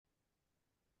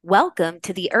Welcome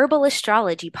to the Herbal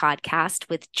Astrology Podcast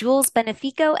with Jules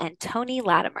Benefico and Tony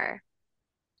Latimer.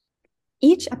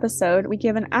 Each episode, we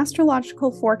give an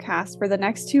astrological forecast for the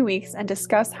next 2 weeks and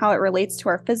discuss how it relates to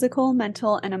our physical,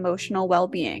 mental, and emotional well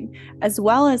being, as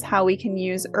well as how we can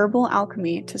use herbal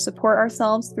alchemy to support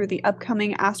ourselves through the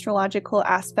upcoming astrological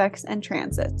aspects and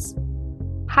transits.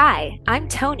 Hi, I'm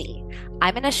Tony.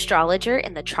 I'm an astrologer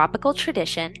in the tropical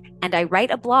tradition, and I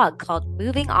write a blog called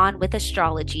Moving On with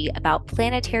Astrology about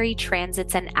planetary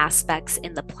transits and aspects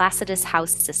in the Placidus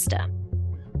house system.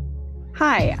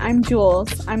 Hi, I'm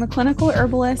Jules. I'm a clinical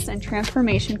herbalist and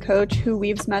transformation coach who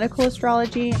weaves medical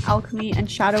astrology, alchemy,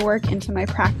 and shadow work into my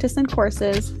practice and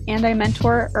courses, and I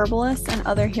mentor herbalists and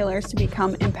other healers to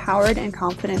become empowered and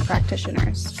confident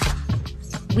practitioners.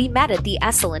 We met at the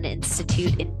Esalen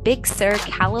Institute in Big Sur,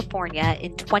 California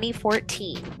in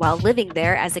 2014 while living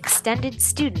there as extended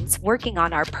students working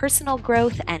on our personal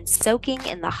growth and soaking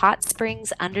in the hot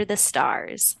springs under the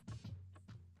stars.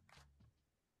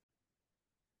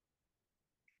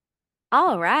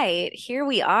 All right, here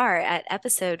we are at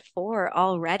episode 4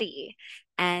 already.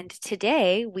 And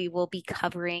today we will be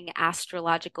covering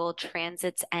astrological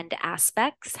transits and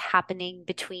aspects happening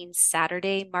between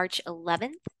Saturday, March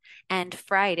 11th and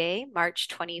Friday, March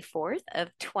 24th of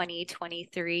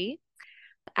 2023.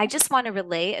 I just want to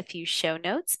relay a few show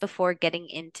notes before getting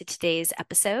into today's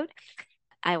episode.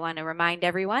 I want to remind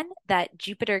everyone that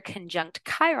Jupiter conjunct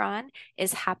Chiron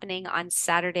is happening on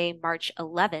Saturday, March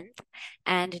 11th.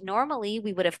 And normally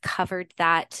we would have covered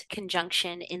that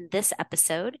conjunction in this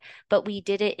episode, but we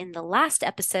did it in the last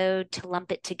episode to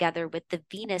lump it together with the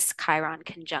Venus Chiron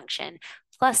conjunction.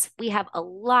 Plus, we have a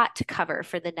lot to cover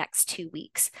for the next 2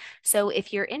 weeks. So,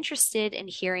 if you're interested in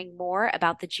hearing more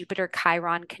about the Jupiter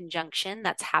Chiron conjunction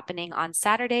that's happening on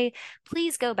Saturday,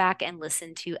 please go back and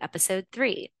listen to episode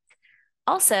 3.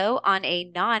 Also, on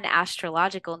a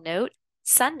non-astrological note,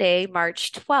 Sunday,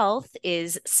 March 12th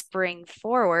is spring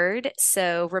forward,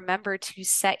 so remember to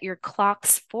set your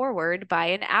clocks forward by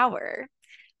an hour.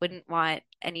 Wouldn't want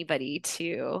anybody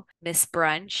to miss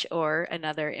brunch or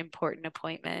another important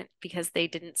appointment because they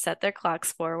didn't set their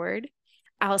clocks forward.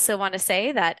 I also want to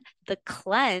say that the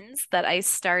cleanse that I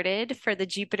started for the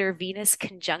Jupiter Venus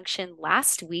conjunction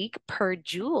last week, per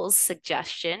Jules'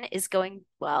 suggestion, is going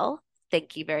well.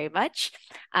 Thank you very much.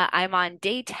 I'm on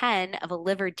day 10 of a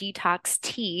liver detox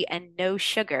tea and no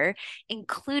sugar,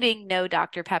 including no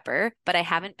Dr. Pepper, but I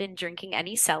haven't been drinking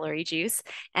any celery juice,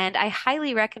 and I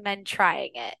highly recommend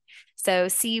trying it. So,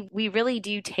 see, we really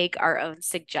do take our own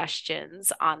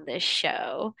suggestions on this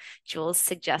show. Jules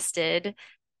suggested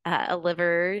a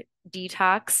liver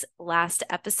detox last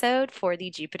episode for the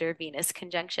Jupiter Venus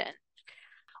conjunction.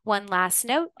 One last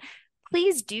note.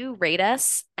 Please do rate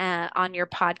us on your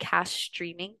podcast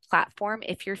streaming platform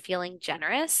if you're feeling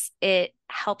generous. It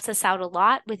helps us out a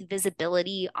lot with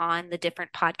visibility on the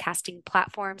different podcasting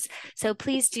platforms. So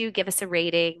please do give us a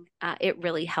rating. It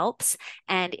really helps.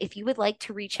 And if you would like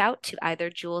to reach out to either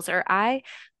Jules or I,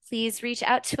 please reach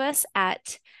out to us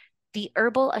at the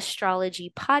Herbal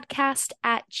Astrology Podcast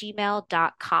at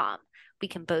gmail.com. We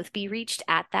can both be reached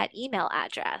at that email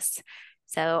address.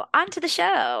 So, on to the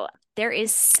show. There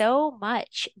is so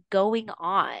much going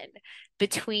on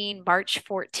between March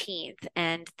 14th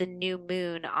and the new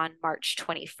moon on March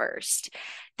 21st.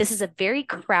 This is a very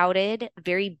crowded,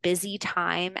 very busy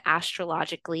time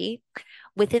astrologically.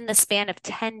 Within the span of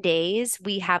 10 days,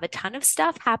 we have a ton of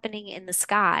stuff happening in the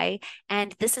sky.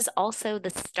 And this is also the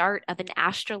start of an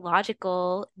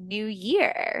astrological new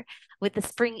year with the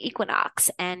spring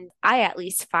equinox. And I at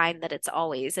least find that it's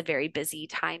always a very busy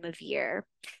time of year.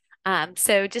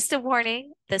 So just a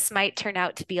warning, this might turn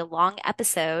out to be a long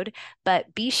episode,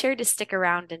 but be sure to stick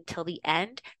around until the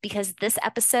end because this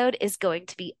episode is going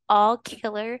to be all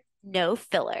killer, no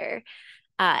filler.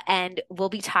 And we'll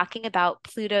be talking about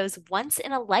Pluto's once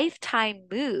in a lifetime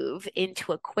move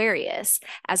into Aquarius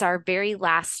as our very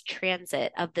last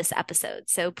transit of this episode.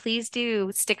 So please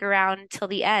do stick around till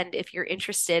the end if you're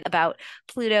interested about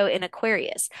Pluto in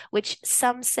Aquarius, which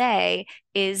some say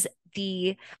is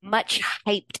the much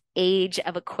hyped age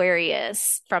of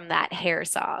Aquarius from that Hair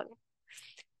song.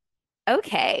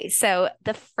 Okay, so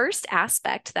the first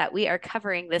aspect that we are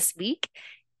covering this week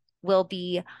will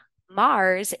be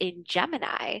Mars in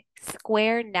Gemini,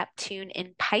 square Neptune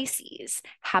in Pisces,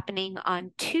 happening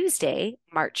on Tuesday,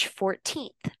 March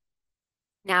 14th.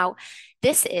 Now,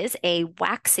 this is a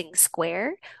waxing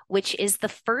square, which is the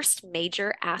first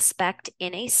major aspect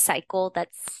in a cycle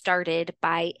that's started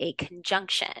by a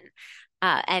conjunction.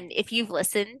 And if you've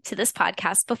listened to this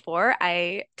podcast before,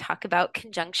 I talk about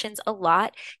conjunctions a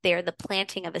lot. They are the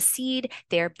planting of a seed,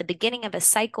 they're the beginning of a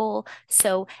cycle.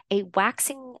 So, a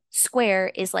waxing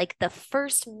square is like the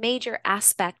first major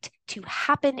aspect to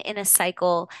happen in a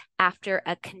cycle after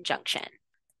a conjunction.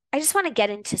 I just want to get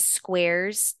into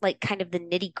squares, like kind of the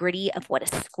nitty-gritty of what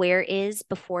a square is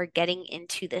before getting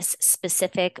into this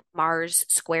specific Mars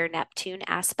square Neptune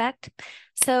aspect.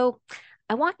 So,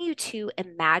 I want you to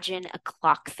imagine a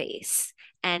clock face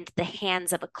and the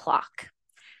hands of a clock.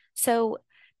 So,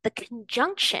 the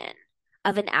conjunction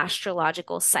of an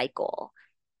astrological cycle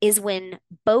is when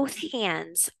both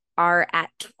hands are at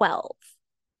 12.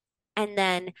 And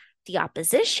then the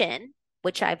opposition,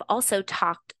 which I've also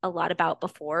talked a lot about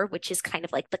before, which is kind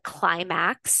of like the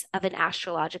climax of an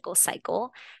astrological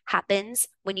cycle, happens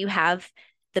when you have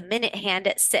the minute hand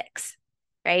at 6,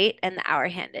 right? And the hour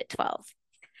hand at 12.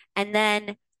 And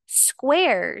then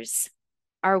squares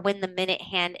are when the minute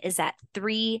hand is at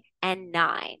 3 and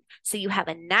 9. So you have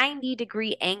a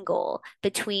 90-degree angle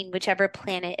between whichever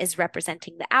planet is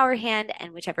representing the hour hand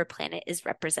and whichever planet is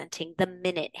representing the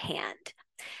minute hand.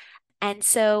 And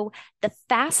so the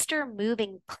faster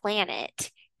moving planet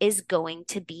is going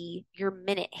to be your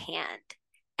minute hand,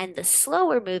 and the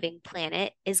slower moving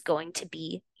planet is going to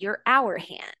be your hour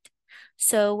hand.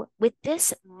 So, with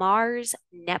this Mars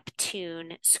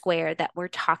Neptune square that we're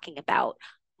talking about,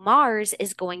 Mars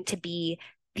is going to be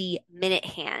the minute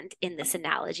hand in this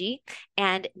analogy,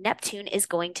 and Neptune is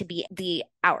going to be the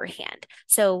hour hand.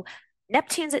 So,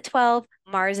 Neptune's at 12,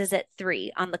 Mars is at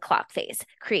 3 on the clock face,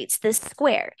 creates this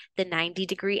square, the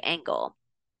 90-degree angle.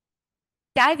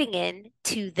 Diving in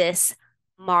to this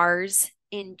Mars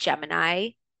in Gemini,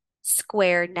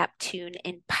 square Neptune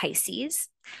in Pisces,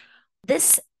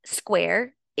 this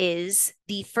square is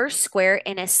the first square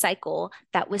in a cycle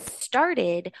that was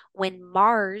started when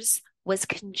Mars was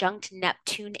conjunct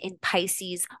Neptune in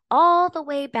Pisces all the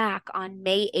way back on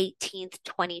May 18th,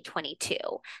 2022.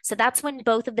 So that's when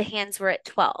both of the hands were at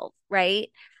 12, right?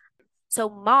 So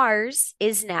Mars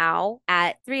is now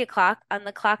at 3 o'clock on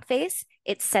the clock face.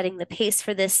 It's setting the pace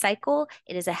for this cycle.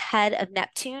 It is ahead of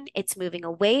Neptune. It's moving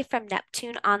away from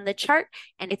Neptune on the chart,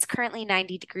 and it's currently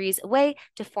 90 degrees away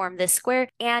to form this square.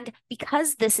 And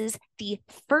because this is the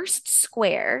first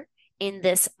square in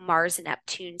this Mars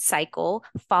Neptune cycle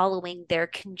following their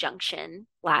conjunction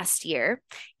last year,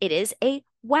 it is a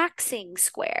waxing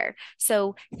square.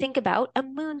 So think about a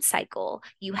moon cycle.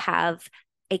 You have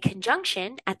a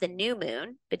conjunction at the new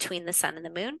moon between the sun and the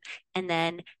moon. And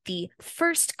then the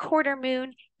first quarter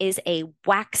moon is a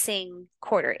waxing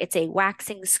quarter. It's a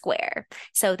waxing square.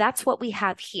 So that's what we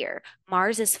have here.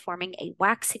 Mars is forming a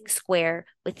waxing square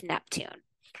with Neptune.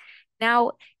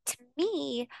 Now, to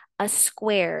me, a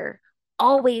square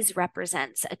always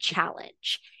represents a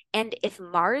challenge. And if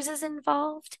Mars is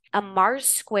involved, a Mars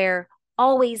square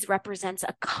always represents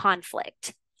a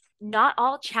conflict. Not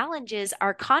all challenges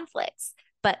are conflicts,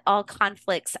 but all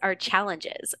conflicts are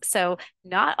challenges. So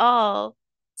not all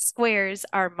squares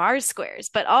are Mars squares,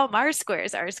 but all Mars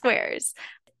squares are squares.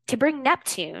 To bring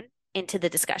Neptune into the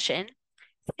discussion,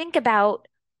 think about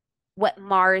what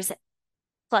Mars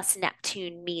plus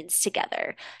Neptune means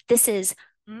together. This is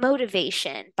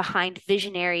motivation behind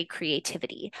visionary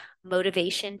creativity,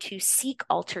 motivation to seek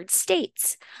altered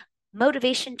states,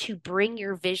 motivation to bring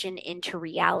your vision into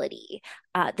reality.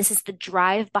 This is the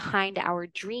drive behind our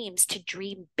dreams to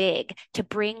dream big, to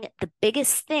bring the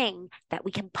biggest thing that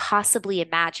we can possibly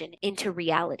imagine into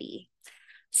reality.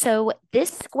 So,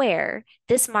 this square,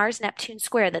 this Mars Neptune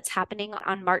square that's happening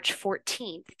on March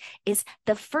 14th, is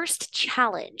the first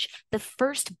challenge, the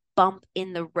first bump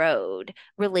in the road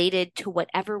related to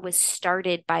whatever was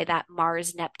started by that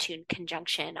Mars Neptune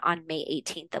conjunction on May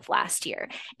 18th of last year.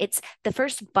 It's the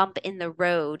first bump in the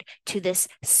road to this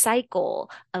cycle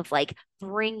of like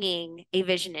bringing a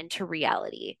vision into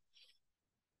reality.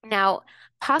 Now,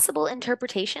 possible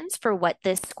interpretations for what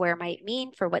this square might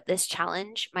mean, for what this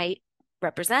challenge might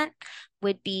represent,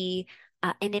 would be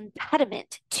an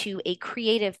impediment to a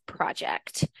creative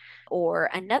project. Or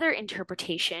another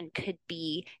interpretation could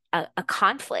be a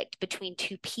conflict between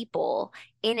two people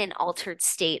in an altered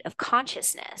state of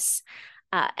consciousness.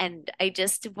 And I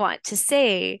just want to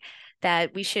say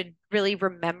that we should really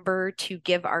remember to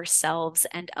give ourselves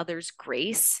and others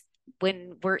grace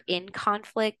when we're in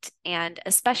conflict, and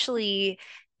especially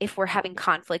if we're having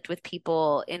conflict with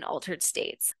people in altered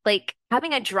states. Like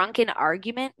having a drunken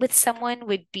argument with someone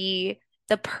would be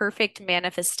the perfect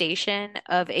manifestation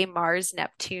of a Mars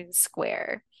Neptune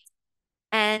square.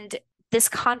 And this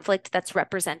conflict that's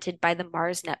represented by the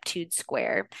Mars Neptune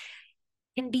square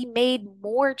can be made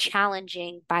more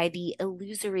challenging by the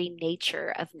illusory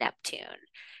nature of Neptune.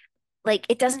 Like,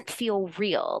 it doesn't feel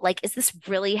real. Like, is this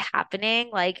really happening?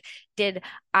 Like, did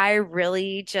I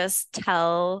really just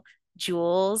tell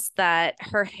Jules that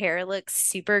her hair looks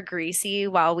super greasy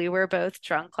while we were both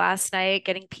drunk last night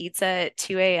getting pizza at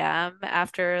 2 a.m.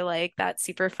 after like that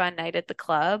super fun night at the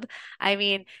club? I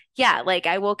mean, yeah, like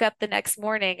I woke up the next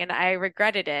morning and I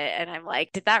regretted it. And I'm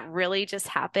like, did that really just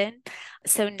happen?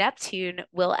 So Neptune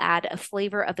will add a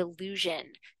flavor of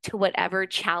illusion to whatever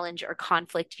challenge or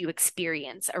conflict you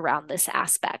experience around this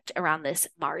aspect, around this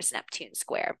Mars Neptune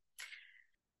square.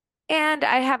 And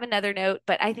I have another note,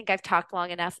 but I think I've talked long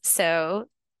enough. So,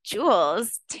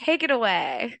 Jules, take it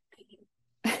away.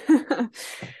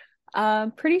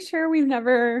 Pretty sure we've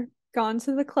never gone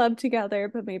to the club together,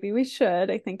 but maybe we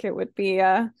should. I think it would be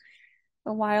a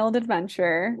wild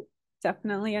adventure.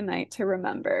 Definitely a night to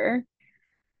remember.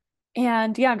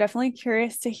 And yeah, I'm definitely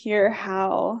curious to hear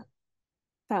how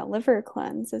that liver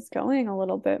cleanse is going a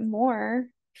little bit more.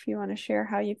 If you want to share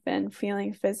how you've been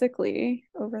feeling physically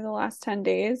over the last 10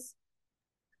 days.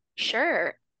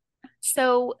 Sure.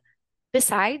 So,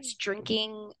 besides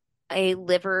drinking a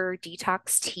liver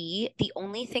detox tea, the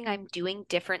only thing I'm doing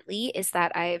differently is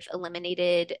that I've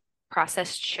eliminated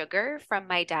processed sugar from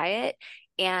my diet.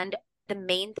 And the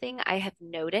main thing I have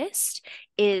noticed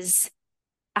is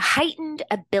a heightened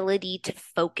ability to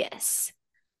focus.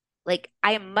 Like,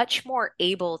 I am much more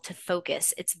able to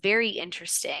focus. It's very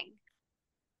interesting.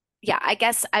 Yeah, I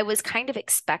guess I was kind of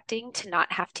expecting to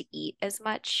not have to eat as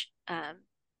much,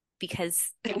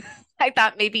 because I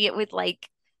thought maybe it would like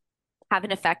have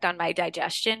an effect on my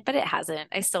digestion, but it hasn't.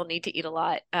 I still need to eat a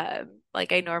lot,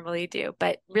 like I normally do.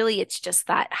 But really, it's just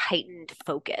that heightened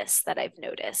focus that I've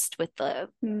noticed with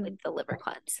Hmm. the liver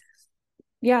cleanse.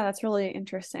 Yeah, that's really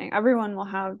interesting. Everyone will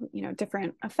have,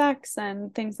 different effects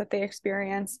and things that they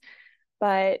experience.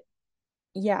 But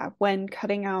yeah, when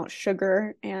cutting out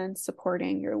sugar and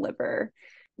supporting your liver,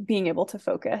 being able to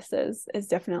focus is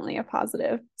definitely a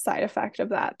positive side effect of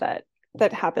that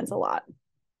happens a lot.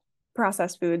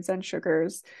 Processed foods and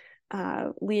sugars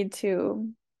lead to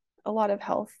a lot of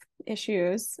health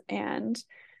issues, and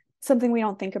something we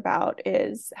don't think about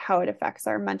is how it affects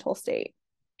our mental state,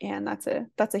 and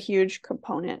that's a huge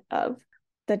component of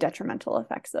the detrimental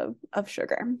effects of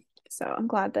sugar. So I'm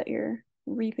glad that you're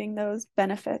reaping those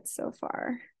benefits so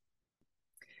far.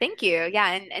 Thank you. Yeah,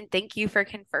 and thank you for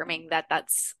confirming that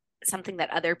that's something that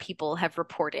other people have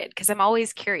reported because I'm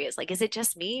always curious, like, is it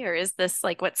just me or is this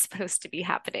like what's supposed to be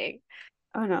happening?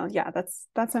 Oh no, yeah,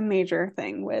 that's a major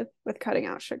thing with cutting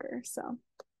out sugar. So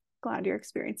glad you're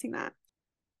experiencing that.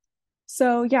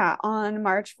 So yeah, on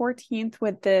March 14th,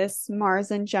 with this Mars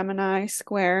and Gemini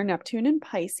square Neptune and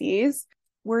Pisces,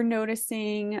 we're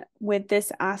noticing with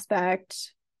this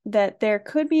aspect that there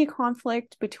could be a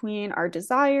conflict between our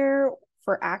desire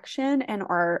for action and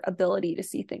our ability to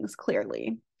see things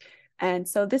clearly. And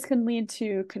so this can lead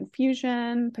to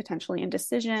confusion, potentially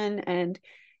indecision, and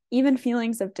even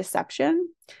feelings of deception.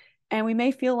 And we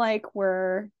may feel like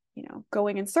we're,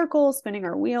 going in circles, spinning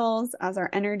our wheels as our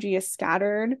energy is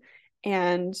scattered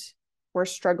and we're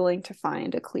struggling to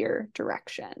find a clear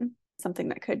direction, something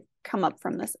that could come up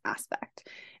from this aspect.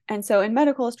 And so in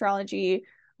medical astrology,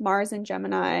 Mars and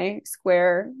Gemini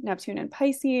square Neptune and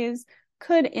Pisces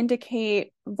could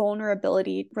indicate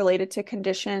vulnerability related to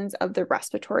conditions of the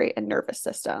respiratory and nervous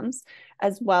systems,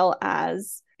 as well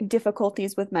as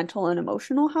difficulties with mental and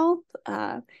emotional health.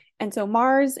 And so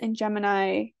Mars in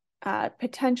Gemini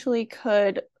potentially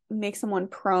could make someone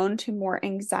prone to more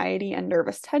anxiety and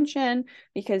nervous tension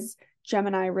because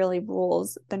Gemini really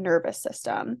rules the nervous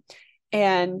system.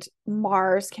 And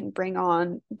Mars can bring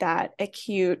on that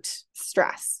acute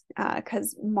stress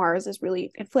because Mars is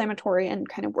really inflammatory and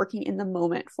kind of working in the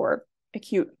moment for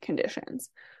acute conditions.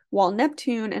 While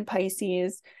Neptune and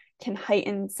Pisces can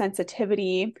heighten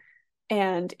sensitivity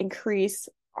and increase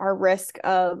our risk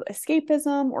of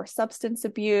escapism or substance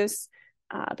abuse,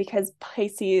 because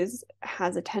Pisces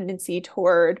has a tendency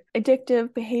toward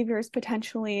addictive behaviors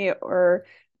potentially, or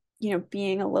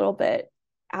being a little bit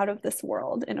out of this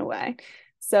world in a way.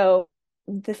 So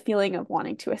the feeling of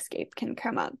wanting to escape can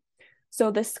come up. So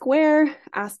the square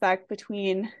aspect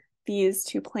between these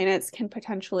two planets can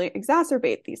potentially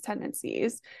exacerbate these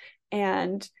tendencies,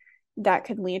 and that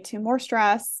could lead to more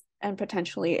stress and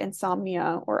potentially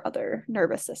insomnia or other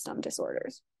nervous system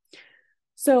disorders.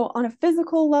 So, on a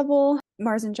physical level,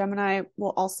 Mars and Gemini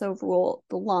will also rule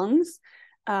the lungs,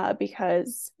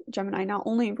 because Gemini not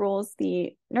only rules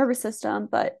the nervous system,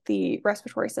 but the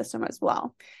respiratory system as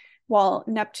well. While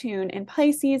Neptune in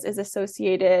Pisces is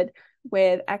associated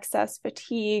with excess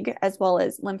fatigue as well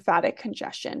as lymphatic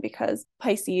congestion because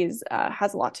Pisces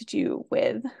has a lot to do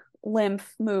with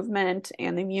lymph movement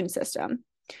and the immune system.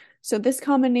 So this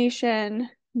combination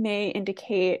may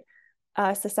indicate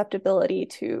susceptibility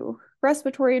to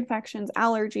respiratory infections,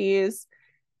 allergies,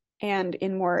 and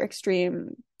in more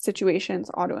extreme situations,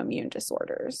 autoimmune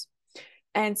disorders.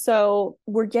 And so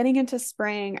we're getting into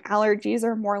spring. Allergies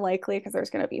are more likely because there's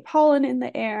going to be pollen in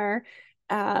the air.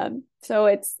 So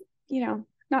it's,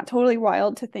 not totally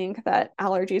wild to think that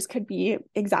allergies could be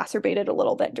exacerbated a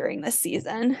little bit during this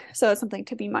season. So it's something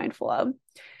to be mindful of.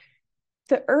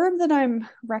 The herb that I'm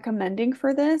recommending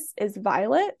for this is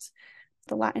violet.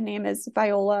 The Latin name is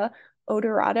Viola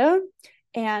odorata.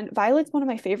 And violet's one of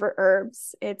my favorite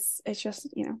herbs. It's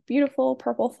just, beautiful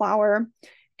purple flower.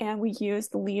 And we use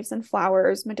the leaves and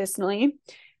flowers medicinally.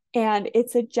 And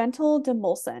it's a gentle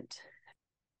demulcent.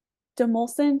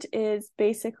 Demulcent is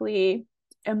basically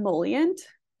emollient,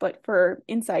 but for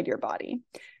inside your body.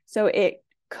 So it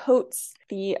coats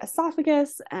the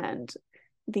esophagus and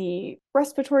the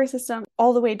respiratory system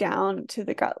all the way down to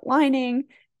the gut lining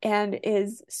and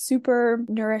is super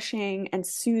nourishing and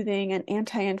soothing and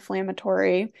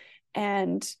anti-inflammatory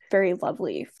and very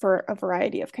lovely for a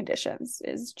variety of conditions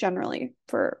is generally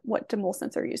for what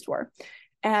demulcents are used for.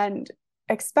 And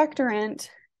expectorant,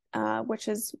 which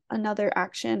is another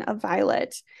action of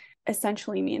violet,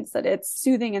 essentially means that it's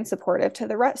soothing and supportive to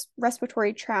the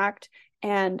respiratory tract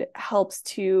and helps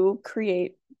to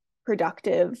create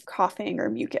productive coughing or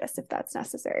mucus if that's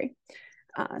necessary.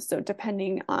 So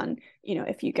depending on,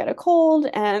 if you get a cold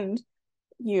and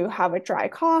you have a dry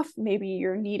cough, maybe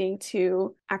you're needing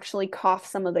to actually cough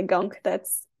some of the gunk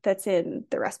that's in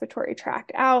the respiratory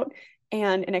tract out,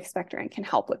 and an expectorant can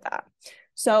help with that.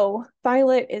 So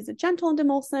violet is a gentle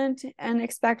demulcent and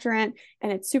expectorant,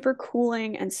 and it's super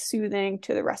cooling and soothing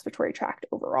to the respiratory tract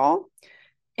overall.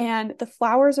 And the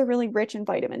flowers are really rich in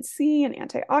vitamin C and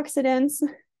antioxidants.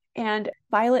 And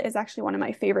violet is actually one of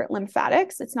my favorite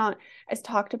lymphatics. It's not as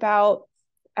talked about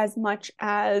as much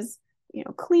as,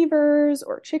 cleavers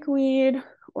or chickweed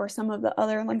or some of the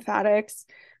other lymphatics,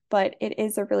 but it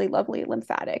is a really lovely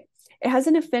lymphatic. It has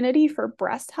an affinity for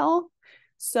breast health.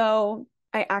 So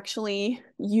I actually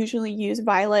usually use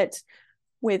violet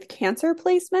with cancer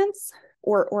placements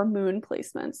or moon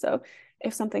placements. So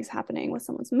if something's happening with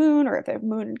someone's moon or if they have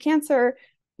moon in cancer,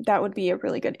 that would be a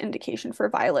really good indication for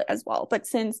violet as well. But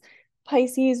since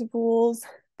Pisces rules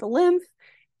the lymph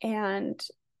and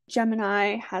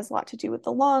Gemini has a lot to do with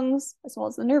the lungs as well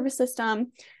as the nervous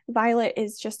system, violet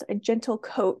is just a gentle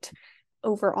coat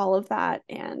over all of that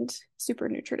and super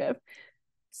nutritive.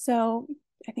 So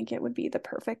I think it would be the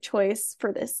perfect choice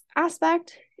for this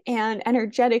aspect. And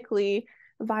energetically,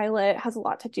 violet has a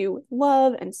lot to do with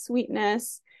love and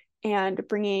sweetness and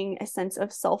bringing a sense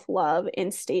of self-love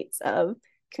in states of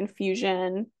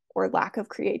confusion or lack of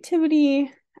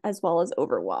creativity, as well as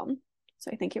overwhelm. So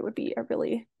I think it would be a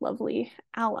really lovely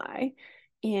ally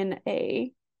in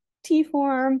a tea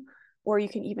form, or you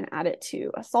can even add it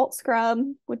to a salt scrub,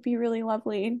 would be really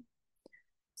lovely.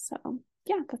 So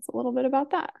yeah, that's a little bit about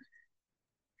that.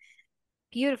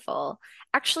 Beautiful.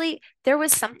 Actually, there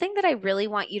was something that I really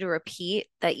want you to repeat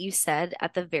that you said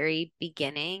at the very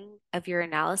beginning of your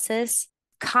analysis.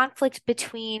 Conflict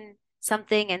between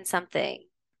something and something.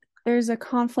 There's a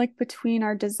conflict between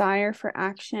our desire for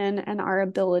action and our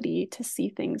ability to see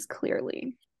things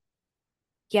clearly.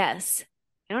 Yes.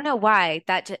 I don't know why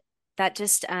that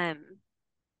just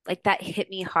like that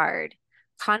hit me hard.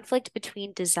 Conflict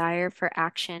between desire for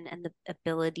action and the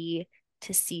ability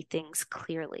to see things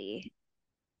clearly.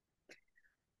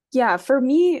 Yeah, for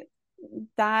me,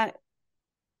 that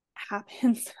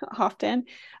happens often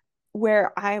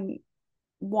where I'm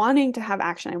wanting to have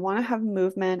action. I want to have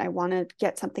movement. I want to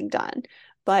get something done,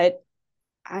 but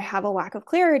I have a lack of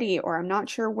clarity or I'm not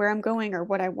sure where I'm going or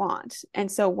what I want.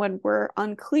 And so when we're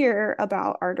unclear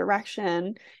about our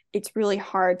direction, it's really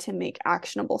hard to make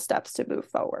actionable steps to move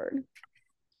forward.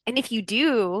 And if you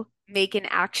do make an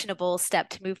actionable step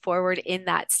to move forward in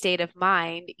that state of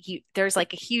mind, there's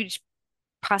like a huge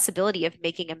possibility of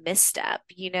making a misstep,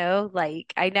 you know?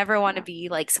 Like I never want to Yeah. be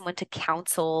like someone to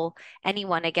counsel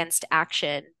anyone against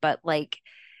action, but like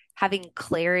having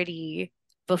clarity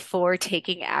before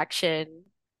taking action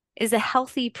is a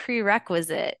healthy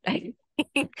prerequisite. I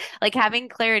think. Like having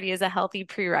clarity is a healthy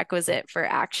prerequisite for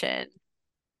action.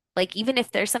 Like even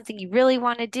if there's something you really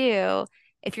want to do,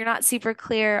 if you're not super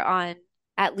clear on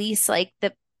at least like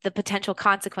the potential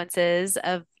consequences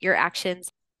of your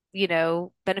actions,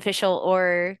 beneficial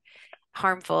or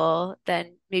harmful,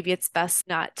 then maybe it's best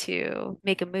not to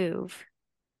make a move.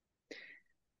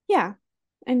 Yeah.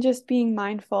 And just being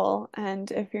mindful. And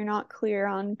if you're not clear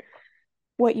on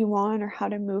what you want or how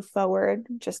to move forward,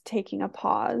 just taking a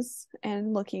pause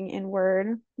and looking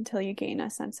inward until you gain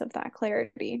a sense of that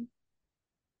clarity.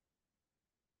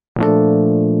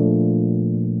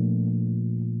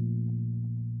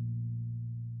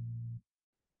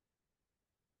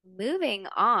 Moving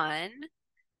on,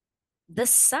 the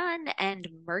Sun and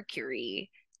Mercury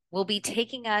will be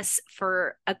taking us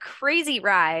for a crazy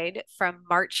ride from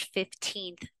March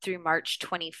 15th through March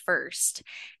 21st.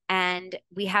 And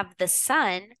we have the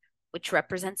Sun, which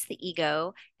represents the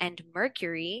ego, and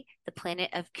Mercury, the planet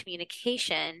of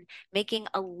communication, making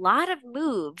a lot of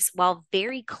moves while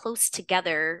very close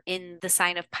together in the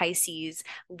sign of Pisces,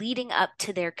 leading up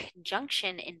to their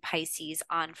conjunction in Pisces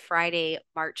on Friday,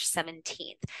 March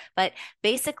 17th. But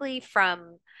basically,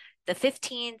 from the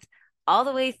 15th all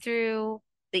the way through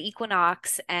the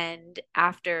equinox and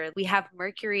after, we have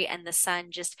Mercury and the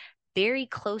sun just very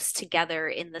close together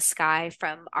in the sky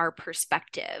from our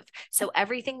perspective. So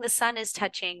everything the sun is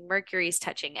touching, Mercury's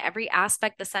touching. Every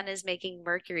aspect the sun is making,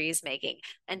 Mercury is making,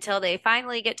 until they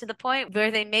finally get to the point where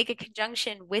they make a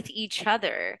conjunction with each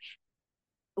other.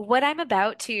 What I'm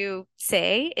about to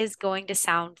say is going to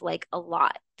sound like a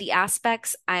lot. The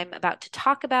aspects I'm about to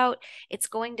talk about, it's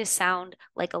going to sound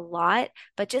like a lot,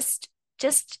 but just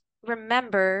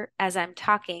remember as I'm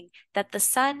talking that the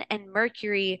sun and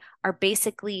Mercury are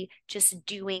basically just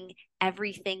doing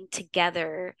everything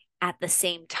together at the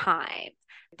same time.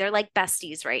 They're like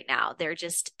besties right now. They're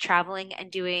just traveling and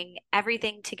doing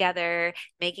everything together,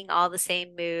 making all the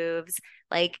same moves,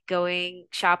 like going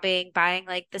shopping, buying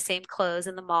like the same clothes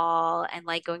in the mall, and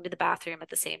like going to the bathroom at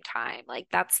the same time. Like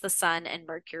that's the sun and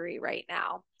Mercury right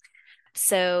now.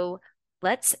 So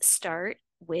let's start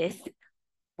with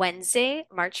Wednesday,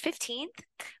 March 15th,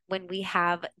 when we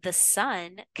have the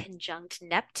sun conjunct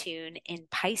Neptune in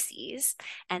Pisces.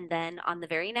 And then on the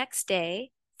very next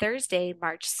day, Thursday,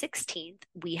 March 16th,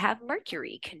 we have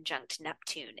Mercury conjunct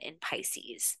Neptune in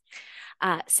Pisces.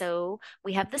 So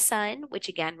we have the sun, which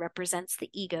again represents the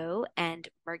ego, and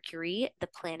Mercury, the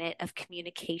planet of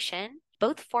communication,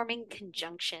 both forming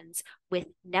conjunctions with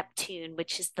Neptune,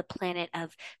 which is the planet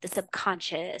of the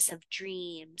subconscious, of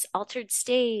dreams, altered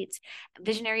states,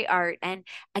 visionary art, and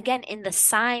again, in the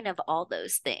sign of all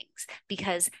those things,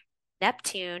 because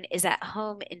Neptune is at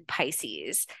home in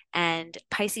Pisces, and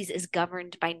Pisces is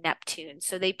governed by Neptune.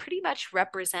 So they pretty much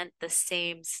represent the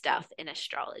same stuff in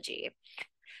astrology.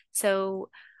 So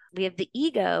we have the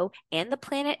ego and the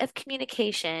planet of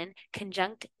communication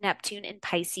conjunct Neptune in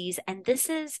Pisces, and this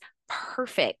is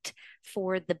perfect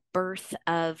for the birth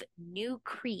of new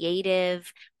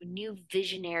creative, new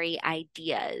visionary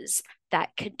ideas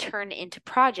that could turn into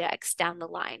projects down the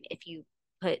line if you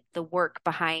put the work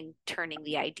behind turning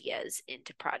the ideas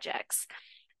into projects.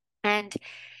 And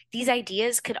these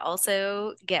ideas could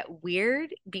also get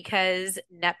weird because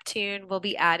Neptune will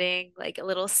be adding like a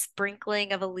little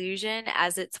sprinkling of illusion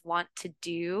as it's wont to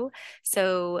do.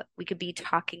 So we could be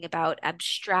talking about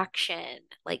abstraction,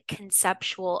 like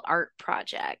conceptual art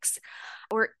projects,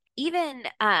 or even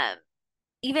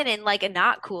in like a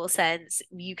not cool sense,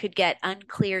 you could get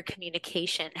unclear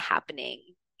communication happening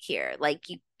here. Like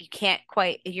you can't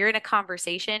quite, you're in a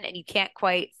conversation and you can't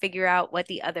quite figure out what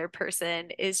the other person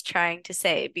is trying to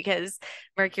say because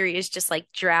Mercury is just like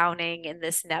drowning in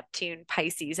this Neptune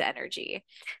Pisces energy.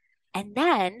 And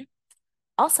then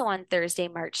also on Thursday,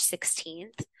 March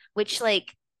 16th, which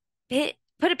like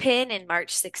put a pin in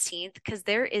March 16th because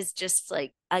there is just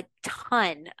like a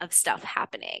ton of stuff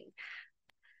happening.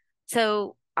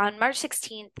 So on March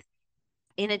 16th,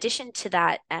 in addition to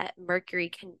that,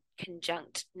 Mercury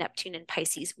conjunct Neptune in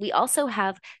Pisces, we also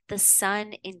have the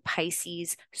Sun in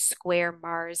Pisces square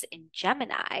Mars in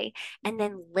Gemini. And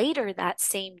then later that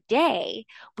same day,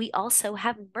 we also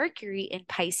have Mercury in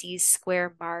Pisces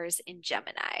square Mars in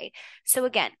Gemini. So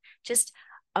again, just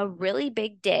a really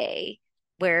big day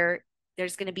where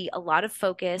there's going to be a lot of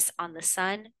focus on the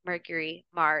Sun, Mercury,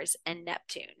 Mars, and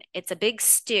Neptune. It's a big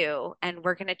stew, and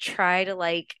we're going to try to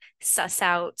like suss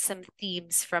out some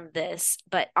themes from this,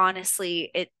 but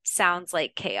honestly, it sounds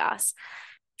like chaos.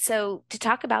 So, to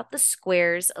talk about the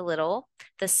squares a little,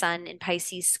 the Sun in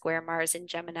Pisces square Mars in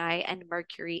Gemini, and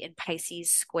Mercury in Pisces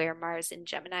square Mars in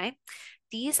Gemini,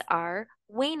 these are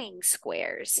waning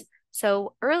squares.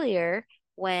 So, earlier,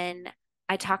 when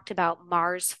I talked about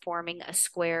Mars forming a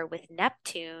square with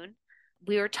Neptune,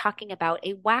 we were talking about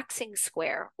a waxing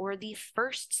square or the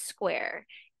first square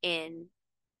in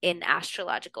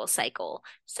astrological cycle.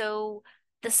 So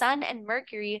the Sun and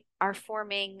Mercury are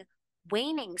forming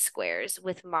waning squares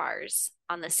with Mars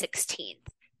on the 16th.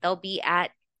 They'll be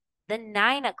at the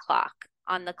 9 o'clock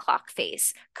on the clock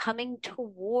face, coming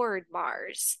toward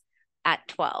Mars at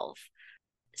 12.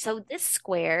 So this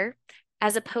square,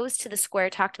 as opposed to the square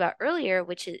talked about earlier,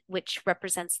 which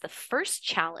represents the first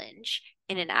challenge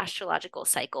in an astrological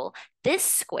cycle, this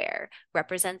square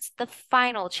represents the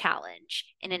final challenge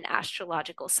in an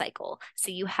astrological cycle. So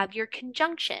you have your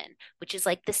conjunction, which is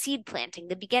like the seed planting,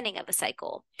 the beginning of a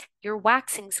cycle. Your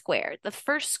waxing square, the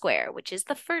first square, which is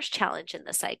the first challenge in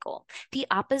the cycle. The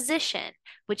opposition,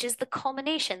 which is the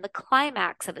culmination, the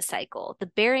climax of a cycle, the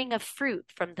bearing of fruit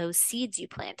from those seeds you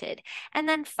planted. And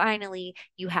then finally,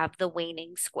 you have the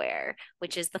waning square,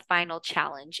 which is the final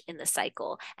challenge in the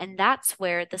cycle. And that's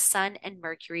where the Sun and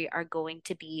Mercury are going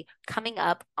to be coming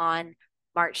up on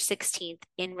March 16th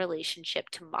in relationship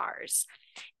to Mars.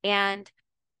 And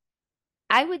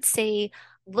I would say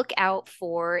look out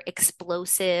for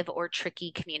explosive or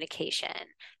tricky communication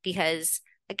because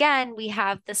again, we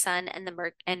have the Sun and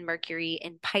Mercury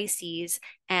in Pisces,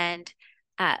 and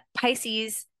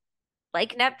Pisces,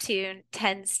 like Neptune,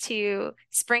 tends to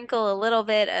sprinkle a little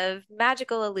bit of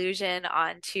magical illusion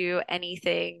onto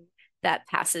anything that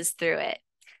passes through it.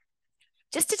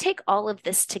 Just to take all of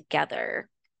this together,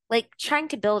 like trying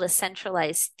to build a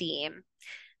centralized theme,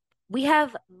 we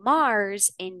have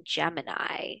Mars in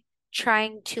Gemini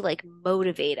trying to like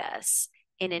motivate us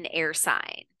in an air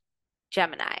sign,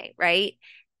 Gemini, right?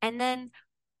 And then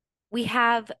we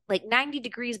have like 90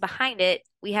 degrees behind it,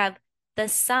 we have the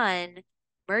Sun,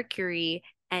 Mercury,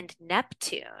 and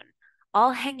Neptune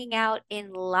all hanging out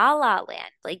in La La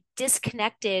Land, like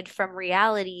disconnected from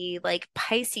reality, like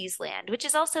Pisces land, which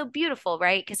is also beautiful,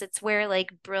 right? Because it's where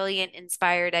like brilliant,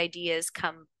 inspired ideas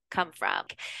come from.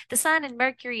 The Sun and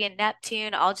Mercury and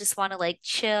Neptune all just want to like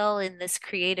chill in this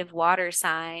creative water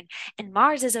sign, and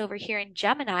Mars is over here in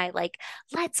Gemini, like,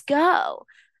 let's go.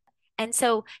 And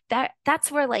so that's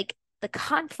where like the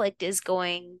conflict is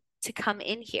going to come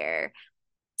in here.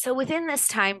 So within this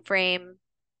time frame,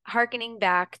 harkening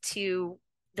back to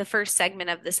the first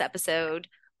segment of this episode,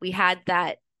 we had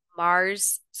that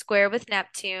Mars square with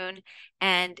Neptune,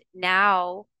 and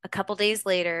now a couple days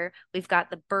later, we've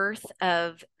got the birth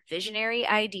of visionary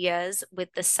ideas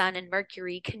with the Sun and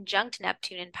Mercury conjunct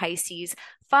Neptune and Pisces,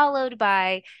 followed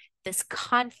by this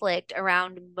conflict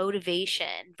around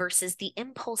motivation versus the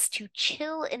impulse to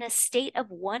chill in a state of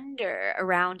wonder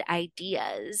around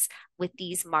ideas with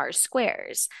these Mars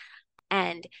squares.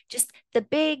 And just the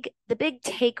big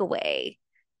takeaway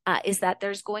is that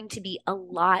there's going to be a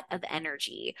lot of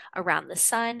energy around the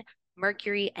Sun,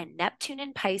 Mercury, and Neptune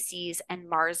in Pisces, and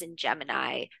Mars in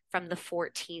Gemini from the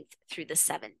 14th through the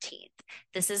 17th.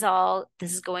 This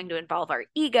is going to involve our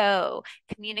ego,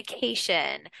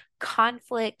 communication,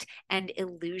 conflict, and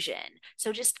illusion.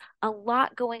 So just a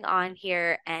lot going on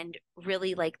here, and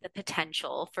really like the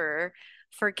potential for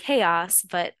chaos,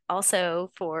 but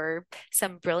also for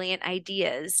some brilliant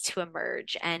ideas to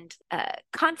emerge. And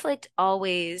conflict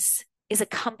always is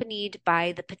accompanied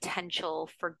by the potential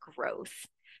for growth.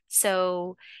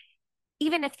 So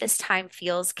even if this time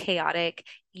feels chaotic,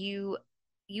 you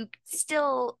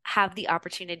still have the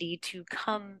opportunity to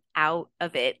come out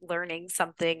of it learning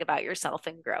something about yourself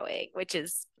and growing, which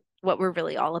is what we're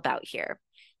really all about here.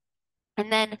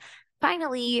 And then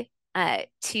finally,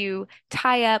 to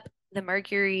tie up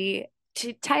Mercury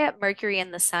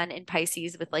and the Sun in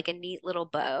Pisces with like a neat little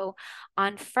bow,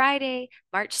 on Friday,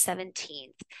 March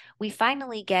 17th, we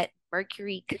finally get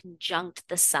Mercury conjunct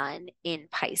the Sun in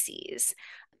Pisces.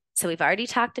 So we've already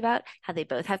talked about how they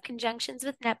both have conjunctions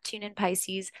with Neptune in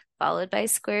Pisces, followed by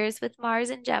squares with Mars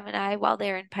and Gemini while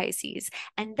they're in Pisces.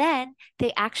 And then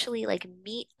they actually like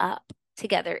meet up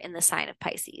together in the sign of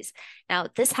Pisces. Now,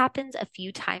 this happens a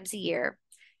few times a year.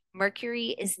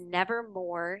 Mercury is never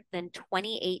more than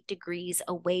 28 degrees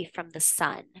away from the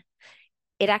sun.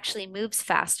 It actually moves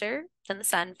faster than the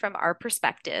sun from our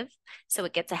perspective. So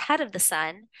it gets ahead of the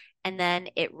sun, and then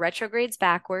it retrogrades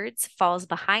backwards, falls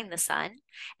behind the sun,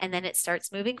 and then it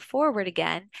starts moving forward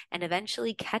again and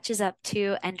eventually catches up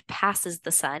to and passes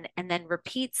the sun and then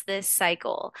repeats this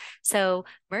cycle. So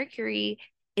Mercury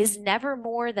is never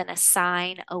more than a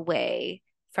sign away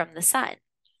from the sun.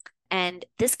 And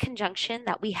this conjunction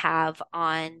that we have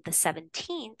on the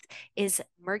 17th is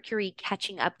Mercury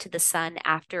catching up to the sun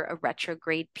after a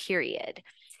retrograde period.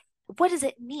 What does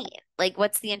it mean? Like,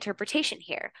 what's the interpretation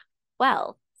here?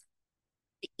 Well,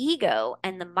 the ego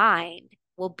and the mind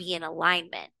will be in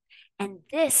alignment. And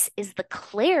this is the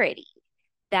clarity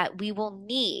that we will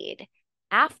need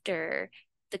after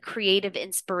the creative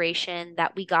inspiration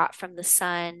that we got from the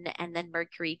sun and then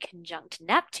Mercury conjunct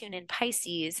Neptune in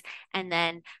Pisces, and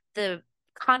then the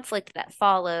conflict that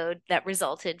followed that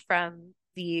resulted from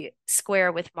the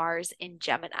square with Mars in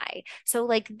Gemini. So,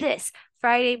 like this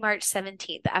Friday, March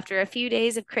 17th, after a few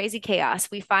days of crazy chaos,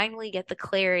 we finally get the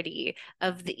clarity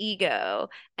of the ego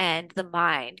and the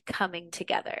mind coming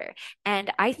together.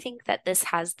 And I think that this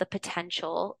has the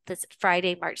potential, this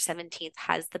Friday, March 17th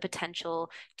has the potential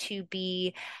to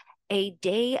be a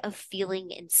day of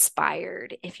feeling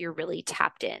inspired if you're really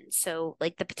tapped in. So,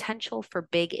 like the potential for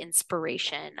big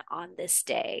inspiration on this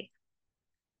day.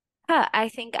 I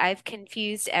think I've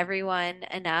confused everyone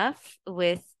enough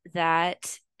with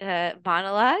that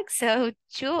monologue. So,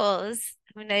 Jules,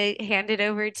 I'm going to hand it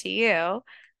over to you.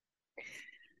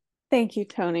 Thank you,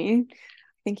 Tony. I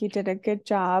think you did a good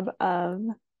job of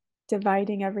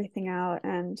dividing everything out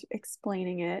and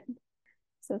explaining it.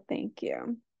 So thank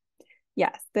you.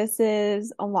 Yes, this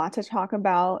is a lot to talk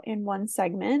about in one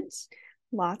segment.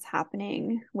 Lots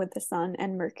happening with the sun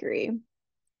and Mercury.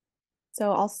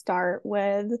 So I'll start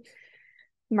with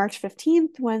March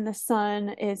 15th when the sun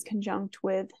is conjunct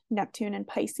with Neptune and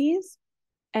Pisces.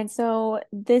 And so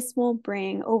this will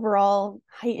bring overall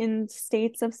heightened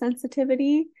states of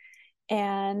sensitivity.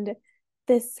 And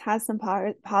this has some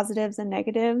positives and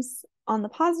negatives. On the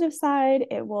positive side,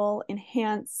 it will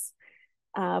enhance,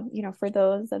 for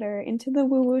those that are into the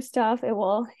woo woo stuff, it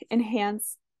will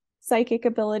enhance psychic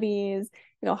abilities.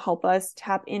 It'll help us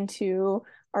tap into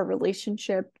our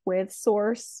relationship with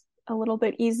Source a little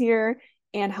bit easier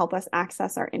and help us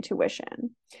access our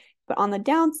intuition. But on the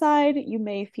downside, you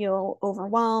may feel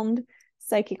overwhelmed,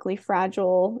 psychically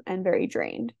fragile, and very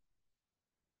drained.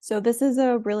 So, this is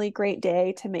a really great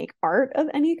day to make art of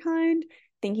any kind,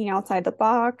 thinking outside the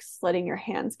box, letting your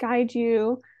hands guide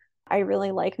you. I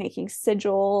really like making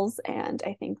sigils, and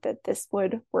I think that this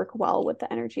would work well with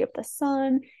the energy of the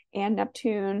sun and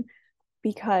Neptune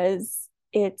because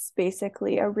it's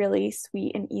basically a really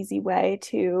sweet and easy way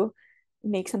to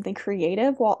make something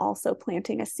creative while also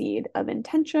planting a seed of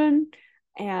intention.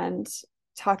 And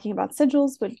talking about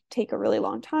sigils would take a really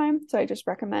long time. So I just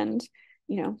recommend,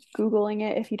 Googling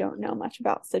it if you don't know much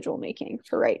about sigil making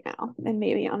for right now. And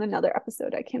maybe on another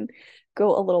episode, I can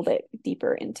go a little bit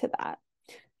deeper into that.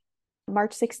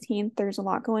 March 16th, there's a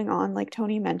lot going on, like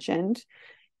Tony mentioned.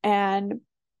 And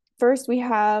first, we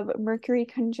have Mercury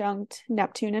conjunct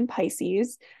Neptune and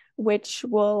Pisces, which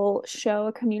will show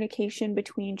a communication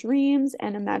between dreams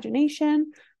and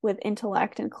imagination with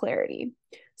intellect and clarity.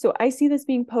 So I see this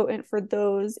being potent for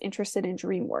those interested in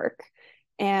dream work.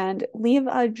 And leave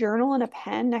a journal and a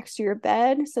pen next to your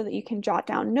bed so that you can jot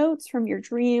down notes from your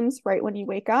dreams right when you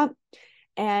wake up.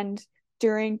 And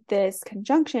during this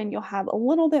conjunction, you'll have a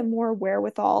little bit more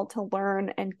wherewithal to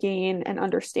learn and gain an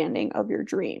understanding of your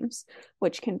dreams,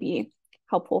 which can be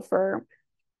helpful for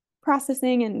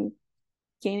processing and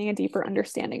gaining a deeper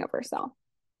understanding of ourselves.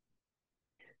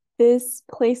 This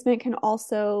placement can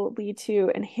also lead to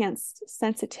enhanced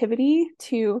sensitivity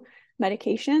to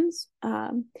medications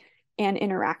and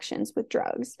interactions with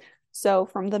drugs. So,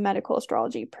 from the medical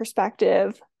astrology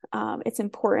perspective, it's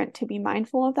important to be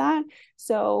mindful of that.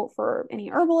 So, for any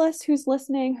herbalist who's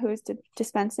listening, who's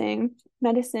dispensing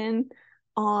medicine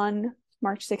on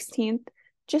March 16th,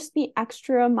 just be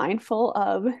extra mindful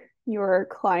of your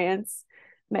clients'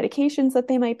 medications that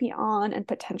they might be on and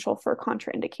potential for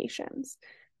contraindications.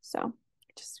 So,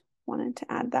 just wanted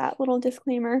to add that little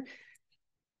disclaimer.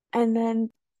 And then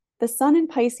the Sun in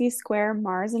Pisces square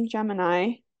Mars in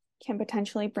Gemini can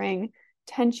potentially bring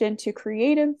tension to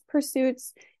creative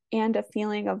pursuits and a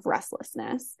feeling of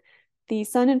restlessness. The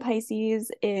Sun in Pisces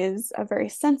is a very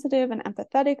sensitive and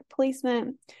empathetic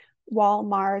placement, while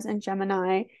Mars in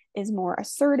Gemini is more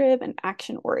assertive and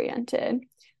action oriented.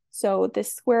 So,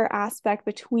 this square aspect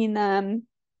between them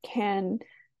can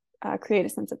create a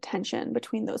sense of tension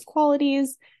between those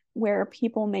qualities where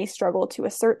people may struggle to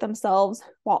assert themselves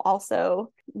while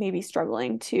also maybe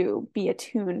struggling to be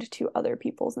attuned to other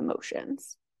people's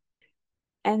emotions.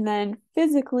 And then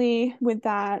physically, with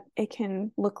that, it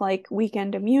can look like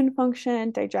weakened immune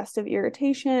function, digestive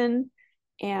irritation,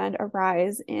 and a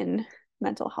rise in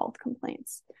mental health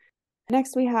complaints.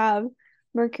 Next, we have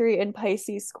Mercury in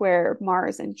Pisces square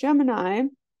Mars in Gemini.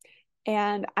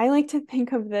 And I like to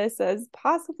think of this as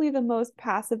possibly the most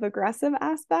passive aggressive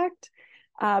aspect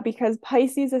because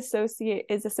Pisces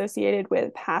is associated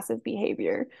with passive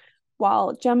behavior,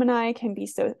 while Gemini can be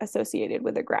associated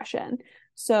with aggression.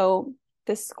 So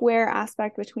the square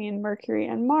aspect between Mercury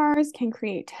and Mars can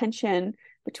create tension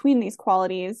between these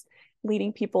qualities,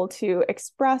 leading people to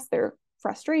express their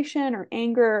frustration or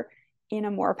anger in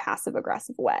a more passive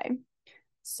aggressive way.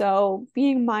 So,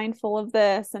 being mindful of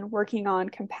this and working on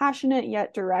compassionate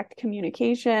yet direct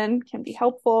communication can be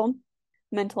helpful.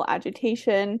 Mental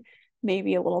agitation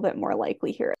maybe a little bit more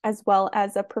likely here, as well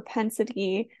as a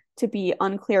propensity to be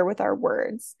unclear with our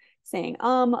words, saying,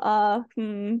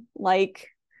 like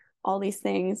all these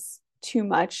things too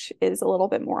much is a little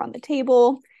bit more on the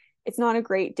table. It's not a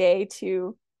great day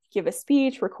to give a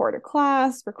speech, record a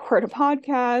class, record a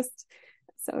podcast.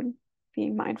 So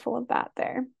being mindful of that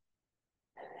there.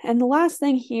 And the last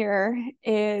thing here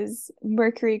is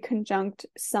Mercury conjunct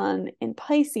Sun in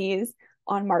Pisces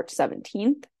on March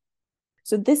 17th.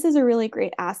 So this is a really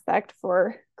great aspect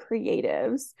for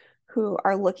creatives who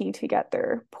are looking to get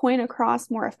their point across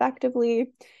more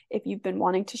effectively. If you've been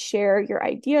wanting to share your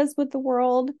ideas with the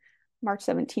world, March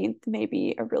 17th may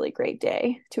be a really great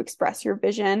day to express your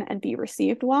vision and be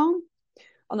received well.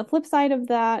 On the flip side of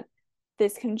that,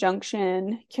 this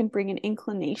conjunction can bring an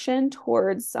inclination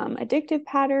towards some addictive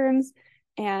patterns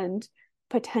and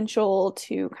potential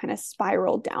to kind of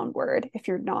spiral downward if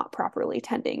you're not properly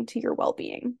tending to your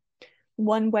well-being.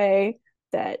 One way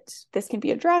that this can be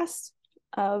addressed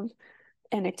of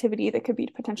an activity that could be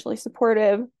potentially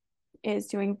supportive is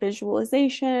doing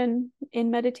visualization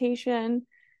in meditation.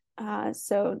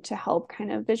 So to help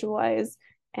kind of visualize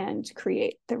and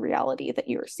create the reality that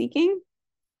you're seeking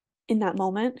in that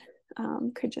moment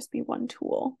could just be one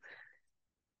tool.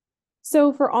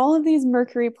 So for all of these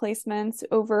Mercury placements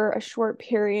over a short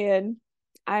period,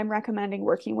 I'm recommending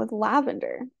working with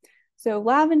lavender. So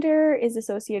lavender is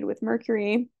associated with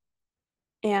Mercury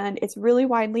and it's really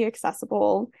widely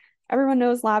accessible. Everyone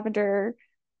knows lavender.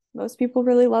 Most people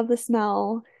really love the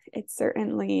smell. It's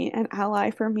certainly an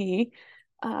ally for me.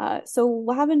 So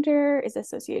lavender is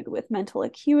associated with mental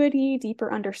acuity,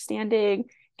 deeper understanding,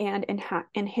 and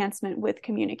enhancement with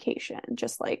communication,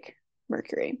 just like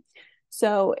Mercury.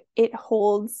 So it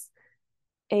holds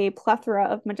a plethora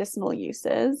of medicinal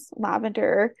uses.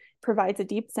 Lavender provides a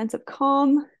deep sense of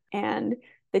calm, and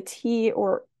the tea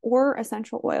or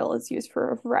essential oil is used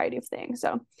for a variety of things.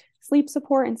 So sleep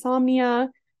support,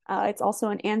 insomnia. It's also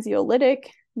an anxiolytic,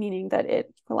 meaning that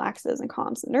it relaxes and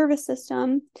calms the nervous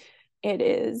system. It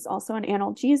is also an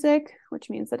analgesic,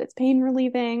 which means that it's pain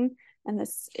relieving, and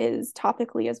this is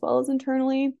topically as well as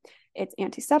internally. It's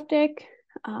antiseptic,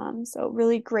 so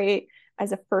really great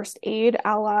as a first aid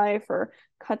ally for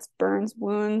cuts, burns,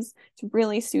 wounds. It's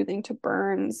really soothing to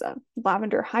burns.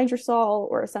 Lavender hydrosol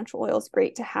or essential oil is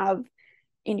great to have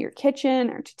in your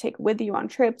kitchen or to take with you on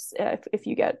trips if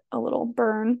you get a little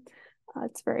burn.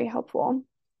 It's very helpful.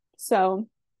 So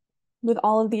with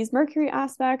all of these Mercury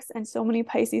aspects and so many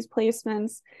Pisces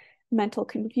placements, mental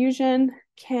confusion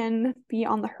can be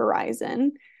on the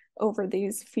horizon over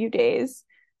these few days.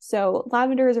 So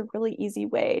lavender is a really easy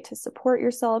way to support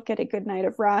yourself, get a good night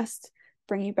of rest,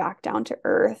 bring you back down to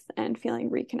earth and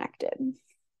feeling reconnected.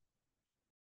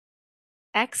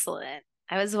 Excellent.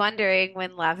 I was wondering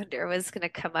when lavender was going to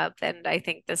come up, and I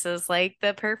think this is like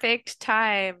the perfect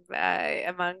time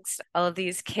amongst all of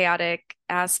these chaotic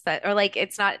aspects, or like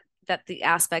it's not that the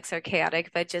aspects are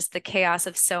chaotic, but just the chaos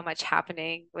of so much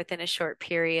happening within a short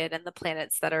period and the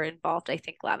planets that are involved. I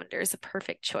think lavender is a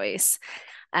perfect choice.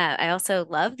 I also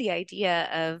love the idea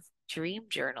of dream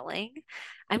journaling.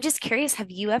 I'm just curious,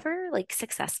 have you ever like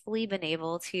successfully been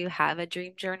able to have a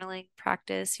dream journaling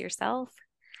practice yourself?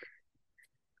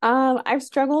 I've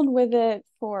struggled with it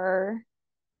for,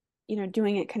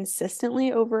 doing it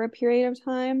consistently over a period of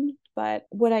time. But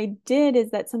what I did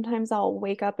is that sometimes I'll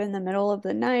wake up in the middle of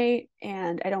the night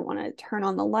and I don't want to turn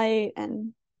on the light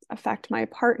and affect my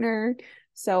partner.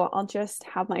 So I'll just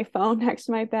have my phone next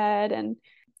to my bed and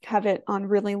have it on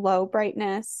really low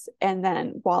brightness. And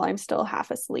then while I'm still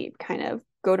half asleep, kind of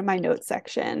go to my notes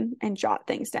section and jot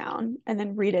things down and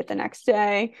then read it the next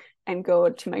day and go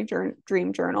to my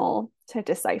dream journal to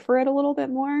decipher it a little bit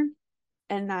more.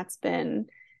 And that's been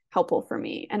helpful for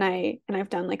me. And I've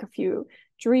done like a few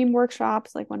dream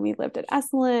workshops, like when we lived at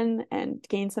Esalen, and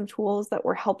gained some tools that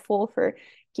were helpful for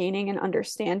gaining an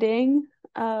understanding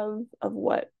of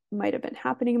what might have been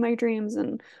happening in my dreams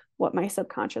and what my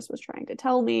subconscious was trying to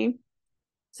tell me.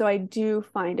 So I do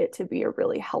find it to be a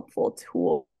really helpful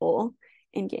tool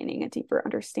in gaining a deeper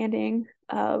understanding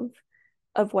of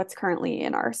what's currently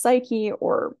in our psyche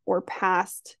or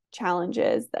past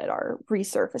challenges that are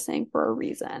resurfacing for a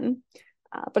reason.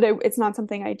 But it's not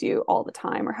something I do all the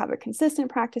time or have a consistent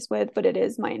practice with, but it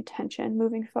is my intention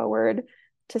moving forward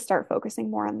to start focusing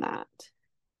more on that.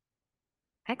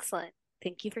 Excellent.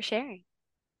 Thank you for sharing.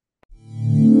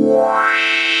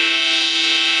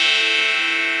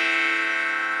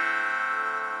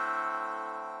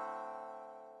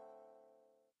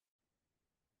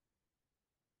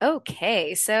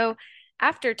 Okay, so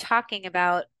after talking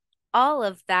about all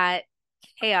of that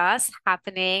chaos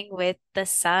happening with the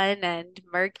sun and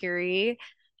Mercury,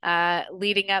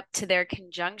 leading up to their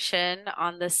conjunction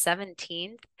on the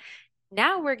 17th.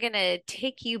 Now we're going to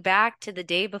take you back to the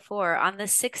day before on the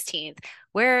 16th,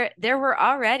 where there were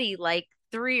already like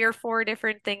three or four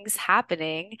different things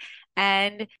happening.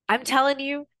 And I'm telling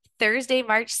you, Thursday,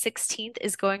 March 16th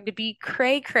is going to be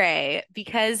cray cray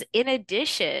because, in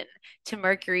addition to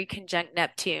Mercury conjunct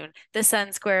Neptune, the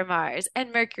Sun square Mars,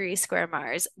 and Mercury square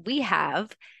Mars, we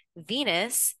have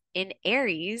Venus in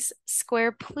Aries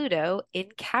square Pluto in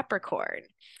Capricorn.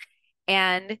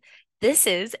 And this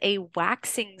is a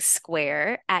waxing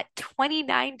square at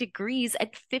 29 degrees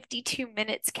and 52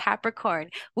 minutes Capricorn.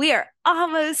 We are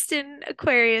almost in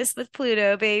Aquarius with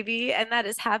Pluto, baby. And that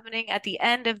is happening at the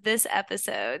end of this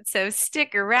episode. So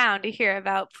stick around to hear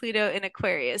about Pluto in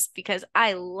Aquarius because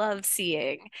I love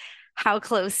seeing how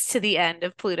close to the end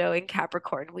of Pluto in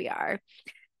Capricorn we are.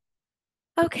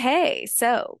 Okay,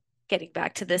 so getting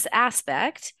back to this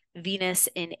aspect, Venus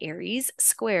in Aries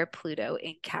square Pluto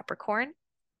in Capricorn.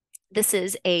 This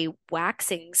is a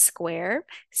waxing square.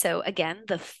 So, again,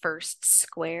 the first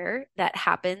square that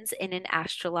happens in an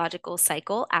astrological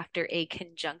cycle after a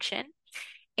conjunction.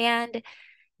 And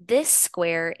this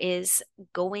square is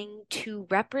going to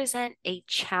represent a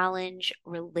challenge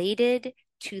related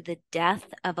to the death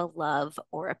of a love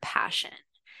or a passion,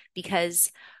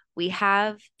 because we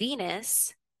have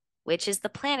Venus, which is the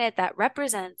planet that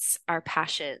represents our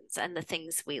passions and the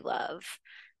things we love,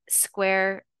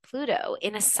 square Pluto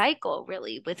in a cycle,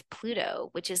 really, with Pluto,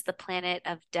 which is the planet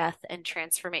of death and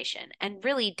transformation. And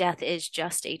really, death is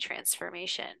just a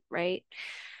transformation, right?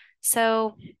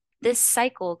 So, this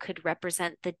cycle could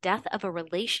represent the death of a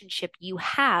relationship you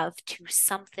have to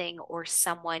something or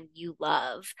someone you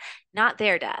love, not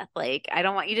their death. Like, I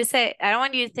don't want you to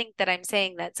think that I'm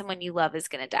saying that someone you love is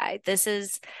going to die. This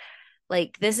is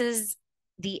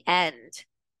the end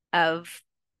of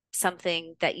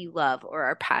something that you love or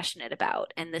are passionate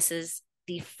about. And this is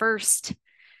the first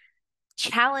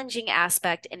challenging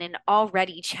aspect in an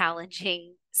already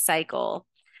challenging cycle.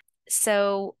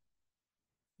 So,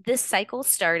 this cycle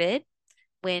started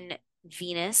when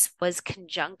Venus was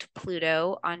conjunct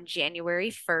Pluto on January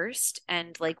 1st.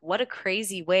 And like, what a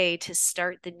crazy way to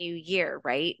start the new year,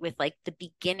 right? With like the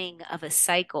beginning of a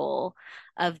cycle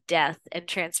of death and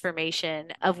transformation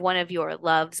of one of your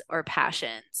loves or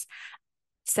passions.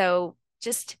 So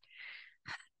just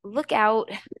look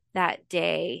out that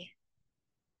day.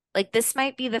 Like, this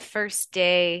might be the first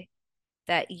day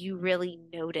that you really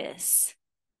notice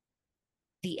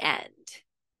the end.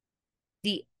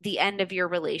 The end of your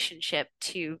relationship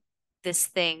to this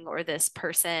thing or this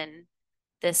person,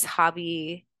 this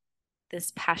hobby,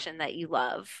 this passion that you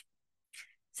love.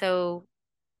 So,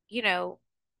 you know,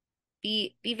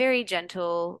 be very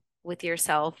gentle with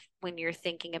yourself when you're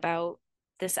thinking about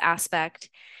this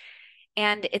aspect.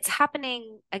 And it's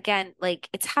happening again, like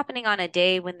it's happening on a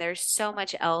day when there's so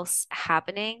much else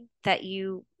happening that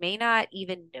you may not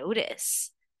even notice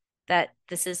that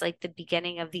this is like the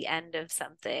beginning of the end of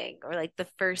something or like the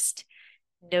first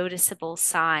noticeable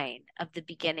sign of the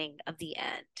beginning of the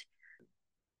end.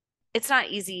 It's not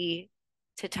easy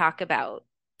to talk about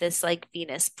this like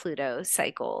Venus Pluto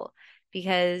cycle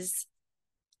because,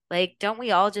 like, don't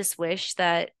we all just wish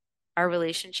that our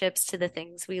relationships to the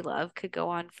things we love could go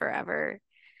on forever?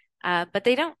 But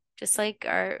they don't, just like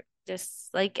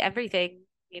everything,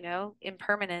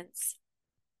 impermanence.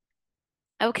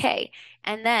 Okay.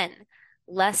 And then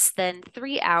less than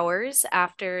 3 hours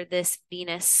after this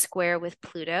Venus square with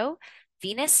Pluto,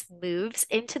 Venus moves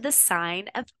into the sign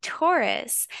of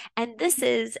Taurus. And this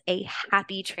is a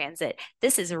happy transit.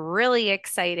 This is really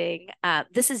exciting.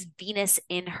 This is Venus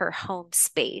in her home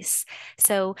space.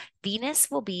 So Venus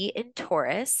will be in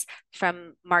Taurus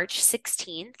from March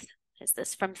 16th. Is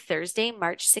this from Thursday,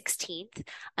 March 16th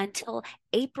until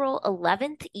April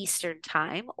 11th Eastern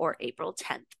Time or April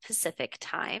 10th Pacific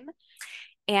Time.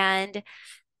 And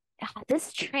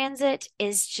this transit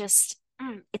is just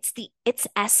its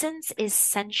essence is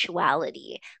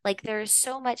sensuality. Like there is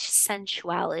so much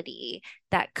sensuality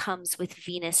that comes with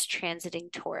Venus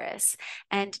transiting Taurus.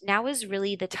 And now is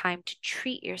really the time to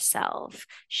treat yourself,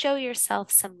 show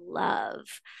yourself some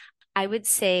love. I would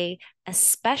say,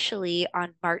 especially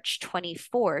on March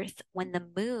 24th, when the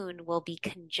moon will be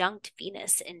conjunct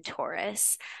Venus in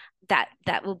Taurus,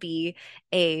 that will be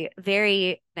a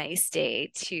very nice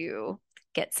day to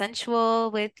get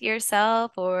sensual with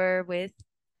yourself or with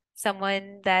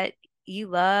someone that you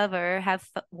love or have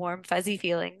warm, fuzzy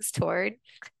feelings toward.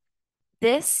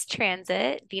 This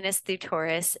transit, Venus through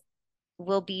Taurus,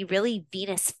 will be really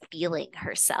Venus feeling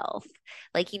herself.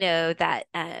 Like, that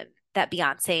that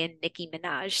Beyonce and Nicki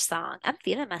Minaj song. I'm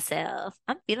feeling myself.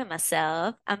 I'm feeling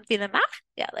myself. I'm feeling my,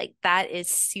 yeah, like that is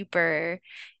super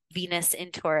Venus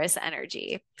in Taurus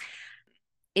energy.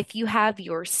 If you have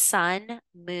your sun,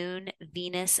 moon,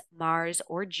 Venus, Mars,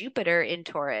 or Jupiter in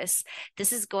Taurus,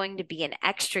 this is going to be an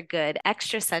extra good,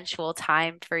 extra sensual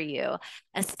time for you,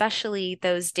 especially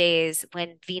those days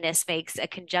when Venus makes a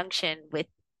conjunction with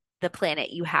the planet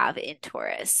you have in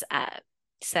Taurus.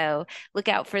 So look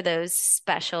out for those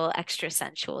special, extra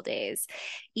sensual days.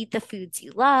 Eat the foods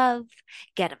you love,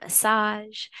 get a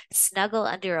massage, snuggle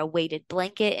under a weighted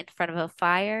blanket in front of a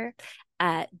fire.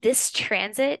 This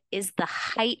transit is the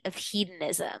height of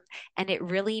hedonism, and it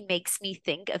really makes me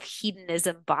think of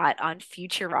Hedonism Bot on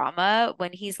Futurama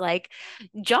when he's like,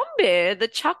 Jumbe, the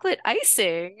chocolate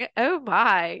icing. Oh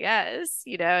my, yes,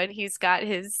 and he's got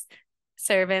his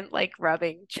servant like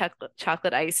rubbing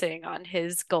chocolate icing on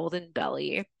his golden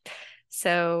belly.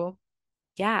 So,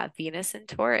 yeah, Venus and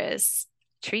Taurus,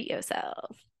 treat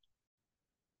yourself.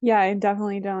 Yeah, I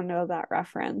definitely don't know that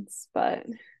reference, but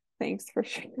thanks for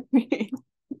sharing.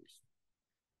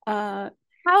 Uh,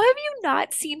 How have you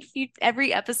not seen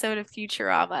every episode of I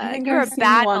Futurama? think You're I've a seen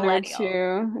bad one or millennial.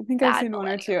 two. I think I've Bad seen one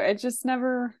or two. millennial. It just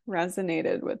never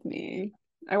resonated with me.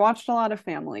 I watched a lot of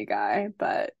Family Guy,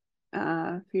 but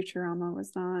Futurama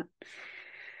was not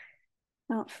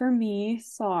for me.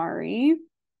 Sorry.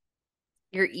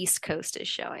 Your East Coast is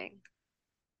showing.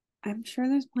 I'm sure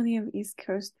there's plenty of East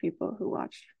Coast people who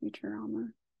watched Futurama.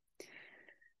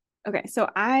 Okay, so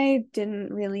I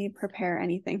didn't really prepare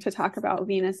anything to talk about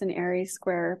Venus and Aries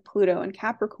square Pluto and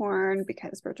Capricorn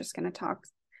because we're just going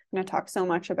to talk so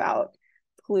much about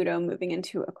Pluto moving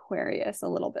into Aquarius a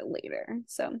little bit later.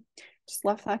 So just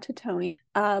left that to Tony.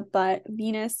 But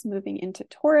Venus moving into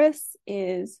Taurus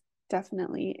is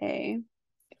definitely a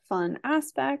fun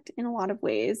aspect in a lot of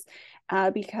ways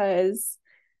because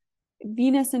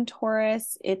Venus in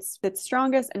Taurus, it's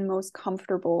strongest and most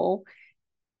comfortable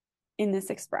in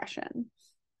this expression.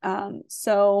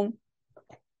 So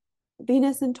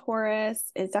Venus in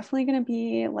Taurus is definitely going to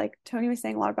be, like Tony was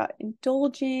saying, a lot about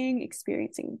indulging,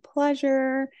 experiencing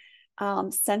pleasure.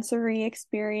 Sensory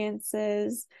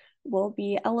experiences will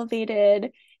be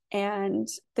elevated, and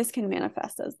this can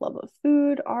manifest as love of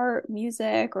food, art,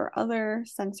 music, or other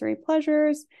sensory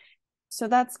pleasures. So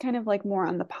that's kind of like more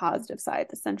on the positive side,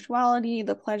 the sensuality,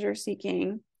 the pleasure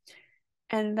seeking.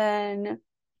 And then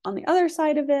on the other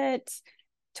side of it,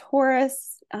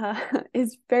 Taurus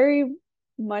is very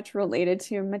much related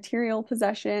to material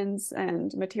possessions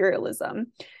and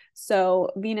materialism. So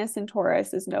Venus in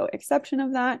Taurus is no exception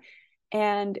of that.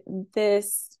 And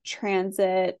this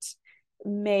transit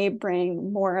may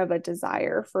bring more of a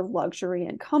desire for luxury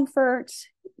and comfort,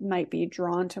 might be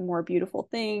drawn to more beautiful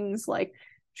things like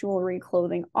jewelry,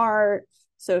 clothing, art.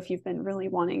 So if you've been really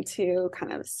wanting to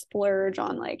kind of splurge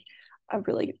on like a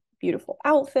really beautiful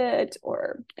outfit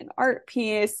or an art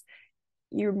piece,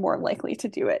 you're more likely to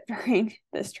do it during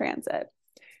this transit.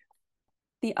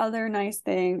 The other nice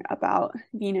thing about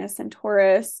Venus and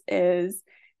Taurus is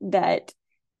that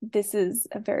this is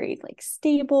a very like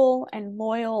stable and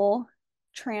loyal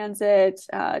transit.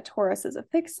 Taurus is a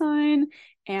fixed sign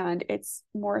and it's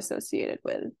more associated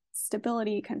with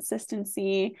stability,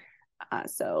 consistency.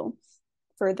 So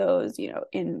for those,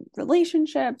 in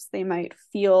relationships, they might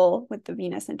feel with the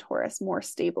Venus and Taurus more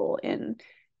stable in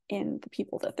the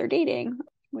people that they're dating,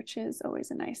 which is always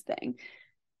a nice thing.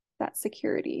 That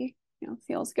security,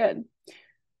 feels good.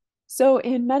 So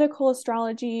in medical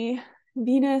astrology,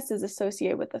 Venus is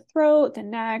associated with the throat, the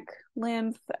neck,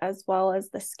 lymph, as well as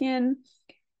the skin.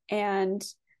 And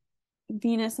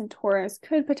Venus and Taurus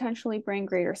could potentially bring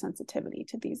greater sensitivity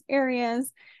to these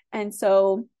areas. And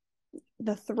so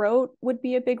the throat would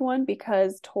be a big one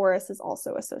because Taurus is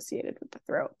also associated with the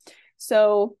throat.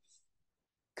 So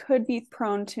could be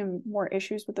prone to more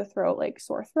issues with the throat, like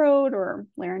sore throat or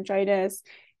laryngitis,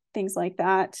 things like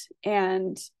that.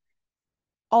 And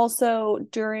also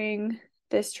during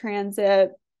this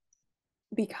transit,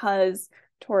 because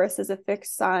Taurus is a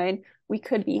fixed sign, we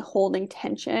could be holding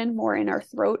tension more in our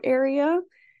throat area.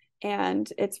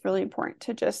 And it's really important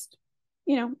to just,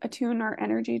 attune our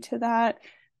energy to that.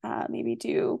 Maybe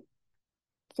do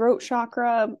throat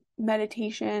chakra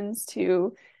meditations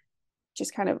to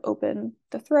just kind of open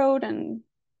the throat and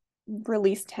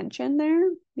release tension there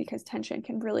because tension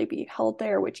can really be held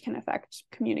there, which can affect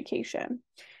communication.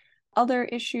 Other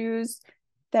issues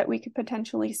that we could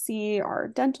potentially see are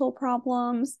dental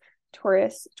problems.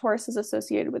 Taurus is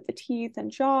associated with the teeth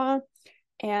and jaw,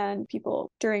 and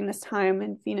people during this time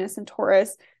in Venus and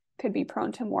Taurus could be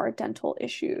prone to more dental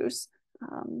issues,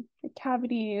 like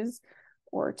cavities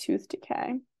or tooth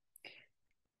decay.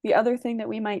 The other thing that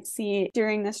we might see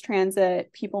during this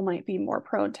transit, people might be more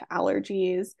prone to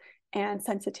allergies and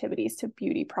sensitivities to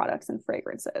beauty products and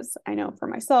fragrances. I know for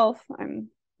myself, I'm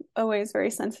always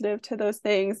very sensitive to those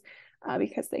things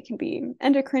because they can be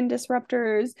endocrine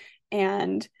disruptors,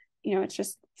 and it's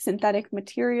just synthetic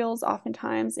materials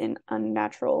oftentimes in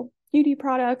unnatural beauty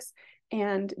products.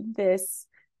 And this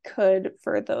could,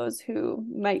 for those who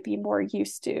might be more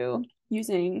used to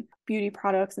using beauty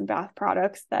products and bath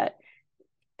products that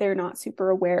they're not super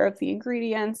aware of the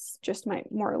ingredients, just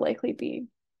might more likely be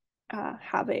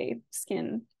have a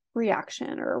skin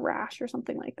reaction or a rash or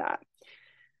something like that.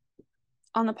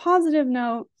 On the positive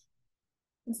note,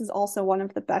 this is also one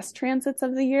of the best transits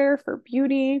of the year for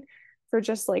beauty, for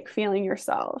just like feeling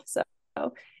yourself. So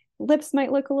lips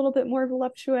might look a little bit more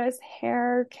voluptuous,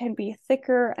 hair can be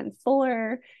thicker and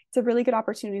fuller. It's a really good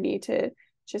opportunity to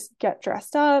just get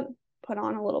dressed up, put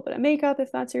on a little bit of makeup if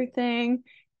that's your thing,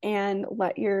 and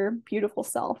let your beautiful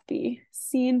self be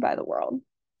seen by the world.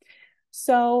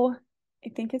 So I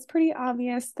think it's pretty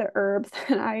obvious the herb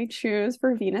that I choose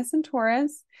for Venus and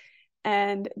Taurus,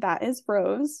 and that is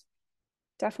rose.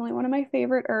 Definitely one of my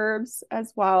favorite herbs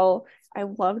as well. I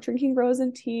love drinking rose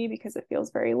in tea because it feels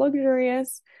very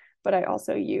luxurious, but I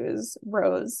also use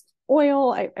rose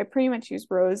oil. I pretty much use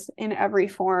rose in every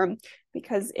form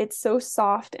because it's so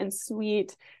soft and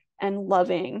sweet and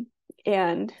loving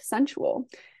and sensual.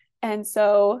 And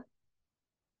so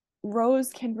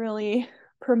rose can really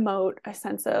promote a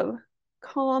sense of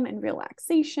calm and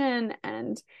relaxation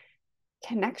and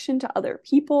connection to other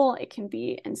people. It can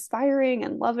be inspiring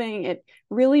and loving. It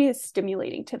really is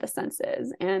stimulating to the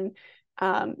senses, and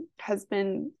has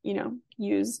been,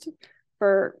 used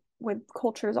with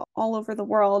cultures all over the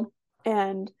world,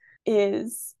 and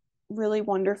is really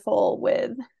wonderful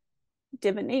with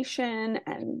divination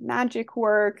and magic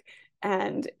work.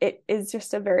 And it is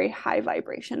just a very high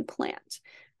vibration plant,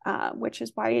 which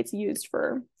is why it's used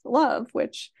for love,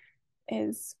 which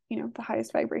is, the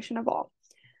highest vibration of all.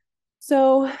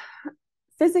 So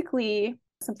physically,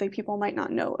 something people might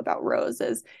not know about rose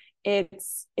is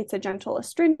it's a gentle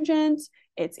astringent,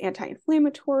 it's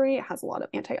anti-inflammatory, it has a lot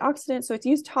of antioxidants, so it's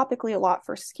used topically a lot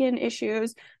for skin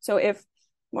issues. So if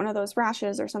one of those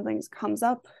rashes or something comes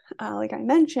up, like I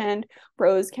mentioned,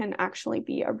 rose can actually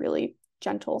be a really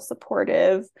gentle,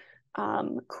 supportive,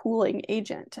 cooling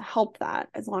agent to help that,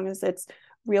 as long as it's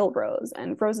real rose.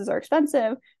 And roses are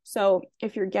expensive, so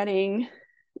if you're getting,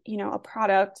 a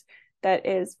product that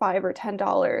is $5 or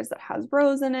 $10 that has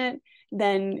rose in it,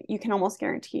 then you can almost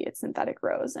guarantee it's synthetic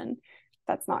rose, and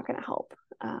that's not going to help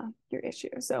your issue.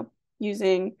 So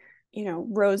using,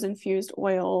 rose infused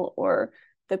oil, or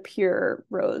the pure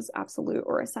rose absolute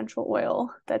or essential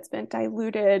oil that's been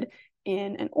diluted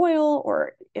in an oil,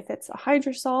 or if it's a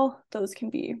hydrosol, those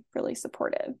can be really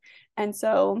supportive. And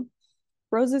so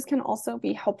roses can also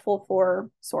be helpful for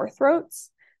sore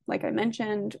throats. Like I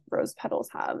mentioned, rose petals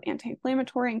have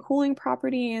anti-inflammatory and cooling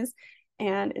properties,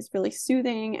 and is really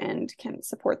soothing and can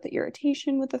support the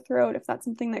irritation with the throat if that's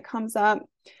something that comes up.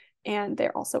 And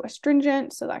they're also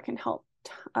astringent, so that can help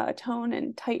tone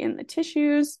and tighten the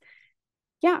tissues.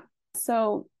 Yeah,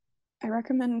 so I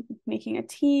recommend making a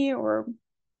tea or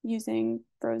using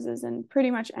roses in pretty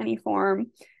much any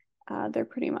form. They're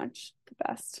pretty much the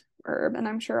best herb, and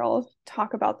I'm sure I'll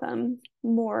talk about them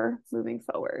more moving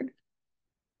forward.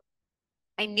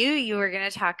 I knew you were going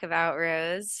to talk about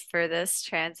rose for this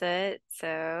transit,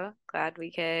 so glad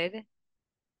you can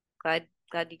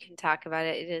talk about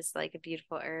it. It is like a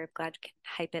beautiful herb. Glad you can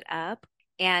hype it up.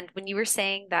 And when you were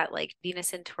saying that like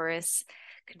Venus and Taurus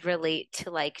could relate to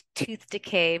like tooth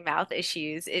decay, mouth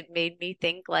issues, it made me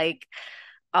think like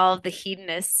all of the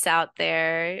hedonists out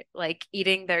there, like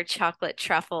eating their chocolate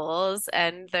truffles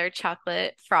and their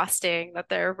chocolate frosting that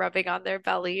they're rubbing on their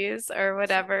bellies or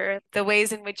whatever. The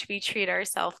ways in which we treat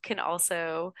ourselves can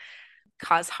also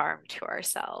cause harm to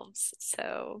ourselves.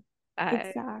 So,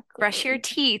 brush your Exactly.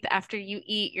 teeth after you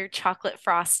eat your chocolate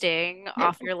frosting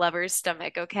off your lover's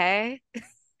stomach, okay?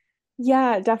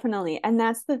 Yeah, definitely. And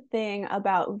that's the thing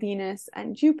about Venus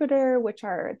and Jupiter, which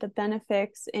are the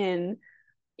benefics in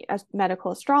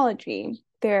medical astrology.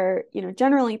 They're,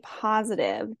 generally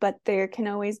positive, but there can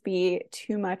always be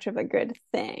too much of a good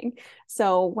thing.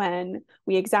 So when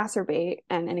we exacerbate,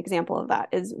 and an example of that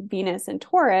is Venus and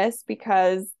Taurus,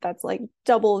 because that's like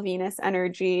double Venus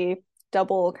energy,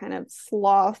 double kind of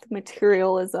sloth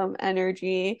materialism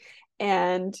energy,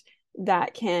 and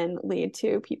that can lead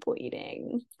to people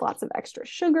eating lots of extra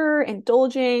sugar,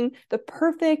 indulging. The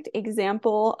perfect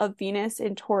example of Venus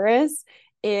in Taurus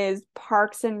is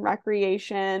Parks and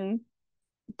Recreation,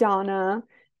 Donna,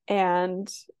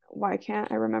 and why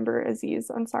can't I remember Aziz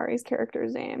Ansari's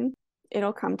character's name?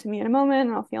 It'll come to me in a moment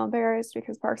and I'll feel embarrassed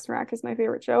because Parks and Rec is my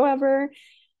favorite show ever.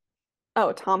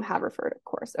 Oh, Tom Haverford, of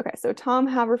course. Okay, so Tom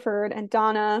Haverford and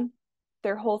Donna,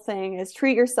 their whole thing is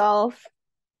treat yourself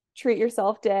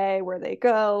day, where they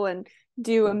go and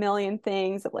do a million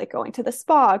things of like going to the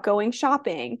spa, going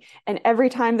shopping. And every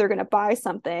time they're going to buy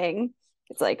something,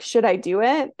 it's like, should I do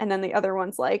it? And then the other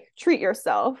one's like, treat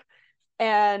yourself.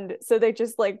 And so they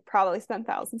just like probably spend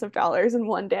thousands of dollars in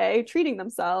one day treating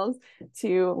themselves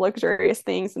to luxurious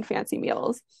things and fancy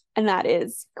meals. And that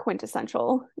is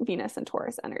quintessential Venus and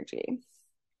Taurus energy.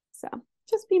 So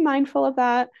just be mindful of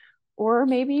that. Or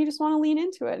maybe you just want to lean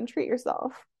into it and treat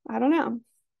yourself. I don't know.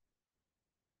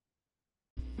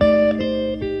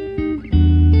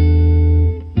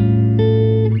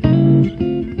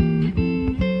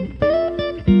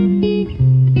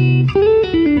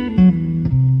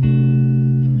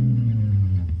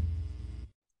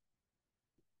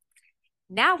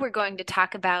 Now we're going to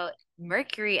talk about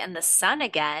Mercury and the Sun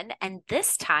again, and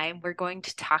this time we're going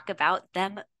to talk about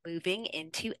them moving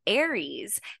into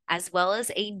Aries, as well as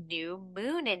a new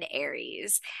moon in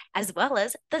Aries, as well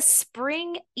as the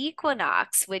spring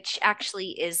equinox, which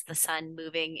actually is the Sun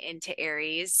moving into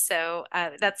Aries. So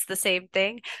that's the same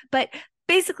thing. But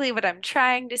basically, what I'm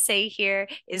trying to say here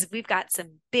is we've got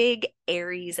some big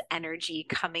Aries energy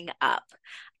coming up.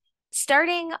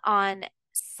 Starting on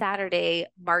Saturday,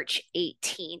 March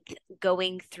 18th,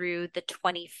 going through the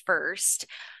 21st,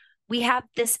 we have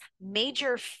this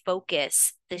major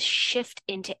focus, this shift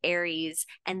into Aries,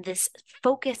 and this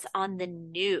focus on the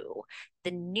new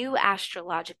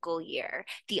astrological year,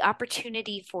 the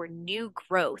opportunity for new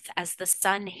growth as the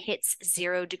sun hits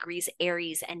 0 degrees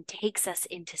Aries and takes us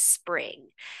into spring.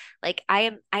 Like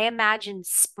I imagine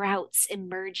sprouts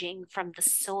emerging from the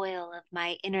soil of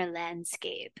my inner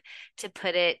landscape, to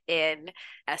put it in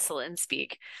Esalen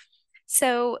speak.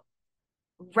 So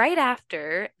right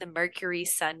after the Mercury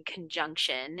Sun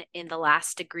conjunction in the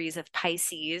last degrees of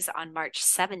Pisces on March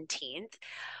 17th,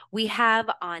 we have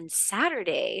on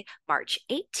Saturday, March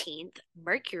 18th,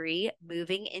 Mercury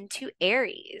moving into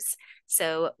Aries.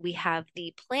 So we have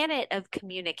the planet of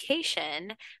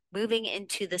communication moving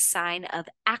into the sign of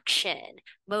action,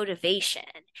 motivation.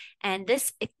 And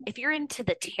this, if you're into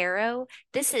the tarot,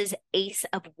 this is Ace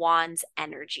of Wands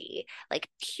energy, like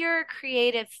pure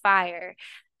creative fire.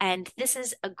 And this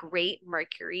is a great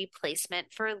Mercury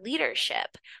placement for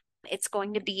leadership. It's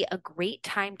going to be a great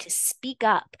time to speak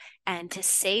up and to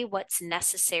say what's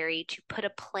necessary to put a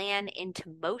plan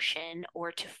into motion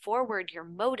or to forward your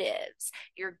motives,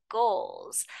 your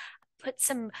goals, put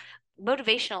some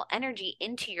motivational energy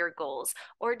into your goals,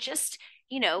 or just,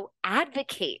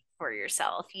 advocate for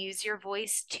yourself. Use your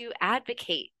voice to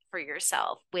advocate for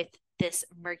yourself with this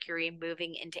Mercury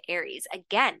moving into Aries.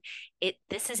 Again,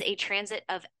 this is a transit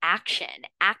of action,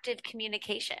 active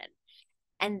communication.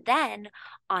 And then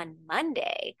on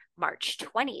Monday, March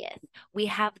 20th, we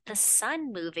have the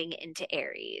sun moving into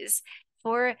Aries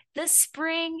for the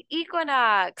spring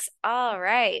equinox. All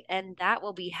right, and that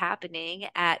will be happening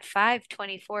at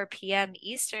 5:24 p.m.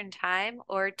 Eastern Time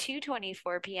or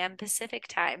 2:24 p.m. Pacific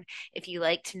Time, if you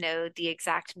like to know the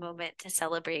exact moment to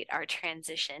celebrate our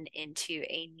transition into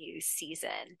a new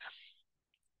season.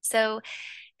 So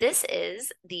this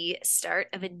is the start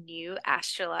of a new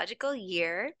astrological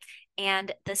year,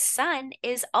 and the sun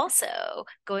is also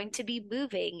going to be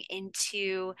moving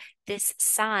into this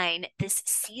sign, this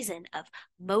season of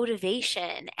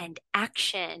motivation and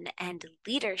action and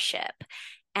leadership.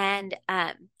 And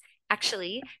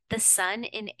actually, the sun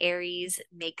in Aries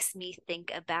makes me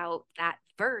think about that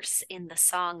verse in the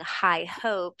song High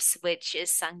Hopes, which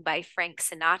is sung by Frank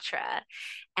Sinatra.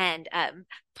 And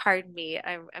pardon me,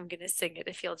 I'm going to sing it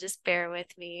if you'll just bear with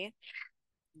me.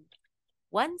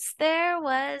 Once there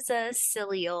was a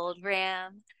silly old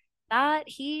ram, thought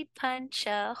he'd punch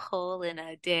a hole in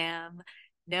a dam.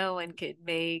 No one could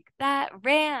make that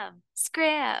ram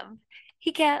scram.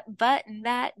 He kept butting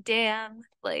that dam.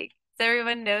 Like, does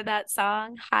everyone know that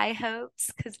song, High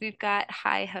Hopes? Because we've got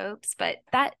high hopes, but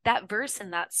that verse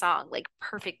in that song like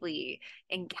perfectly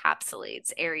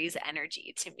encapsulates Aries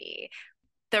energy to me.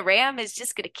 The ram is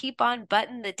just going to keep on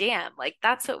butting the dam. Like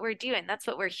that's what we're doing. That's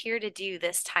what we're here to do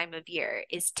this time of year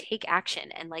is take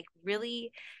action and like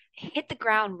really hit the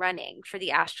ground running for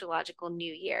the astrological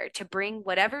new year to bring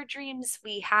whatever dreams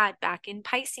we had back in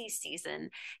Pisces season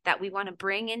that we want to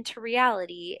bring into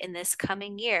reality in this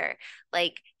coming year.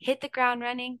 Like hit the ground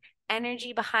running,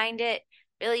 energy behind it,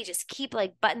 really just keep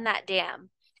like button that dam.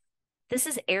 this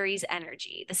is Aries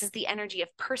energy. This is the energy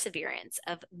of perseverance,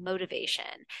 of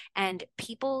motivation. And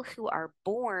people who are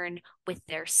born with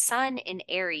their sun in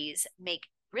Aries make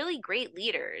really great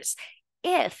leaders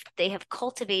if they have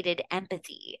cultivated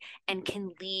empathy and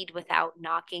can lead without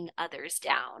knocking others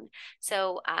down.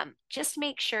 So just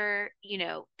make sure,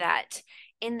 that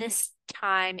in this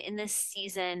time, in this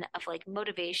season of like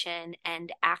motivation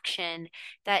and action,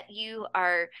 that you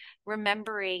are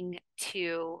remembering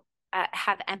to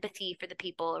have empathy for the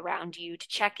people around you, to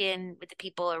check in with the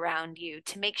people around you,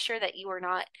 to make sure that you are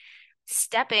not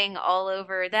stepping all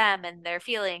over them and their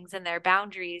feelings and their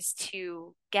boundaries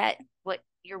to get what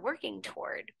you're working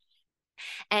toward.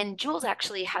 And Jules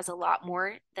actually has a lot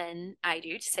more than I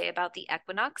do to say about the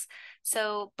equinox.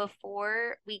 So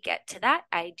before we get to that,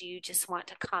 I do just want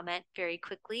to comment very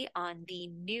quickly on the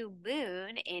new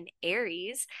moon in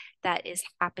Aries that is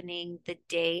happening the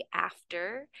day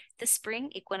after the spring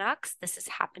equinox. This is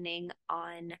happening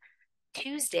on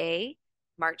Tuesday,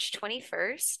 March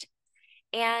 21st.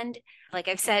 And like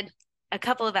I've said a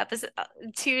couple of episodes,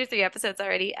 2 or 3 episodes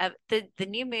already, the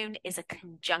new moon is a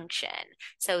conjunction.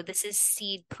 So this is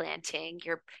seed planting.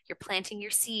 You're planting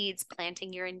your seeds,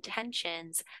 planting your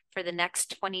intentions for the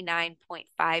next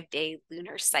 29.5-day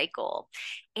lunar cycle.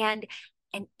 And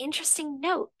an interesting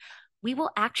note, we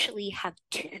will actually have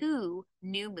 2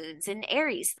 new moons in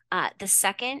Aries. The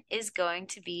second is going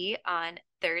to be on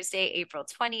Thursday, April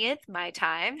 20th, my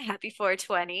time, happy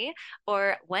 420,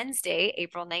 or Wednesday,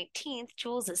 April 19th,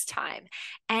 Jules's time.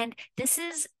 And this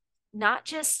is not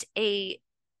just a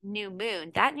new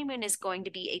moon. That new moon is going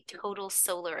to be a total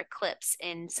solar eclipse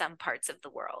in some parts of the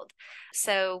world.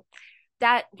 So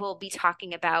that we'll be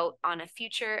talking about on a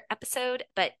future episode.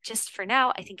 But just for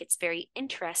now, I think it's very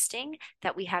interesting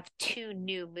that we have 2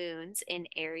 new moons in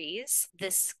Aries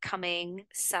this coming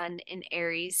Sun in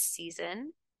Aries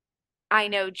season. I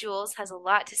know Jules has a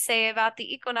lot to say about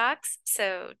the equinox,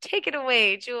 so take it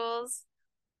away, Jules.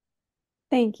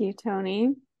 Thank you,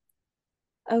 Tony.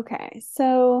 Okay,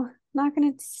 so not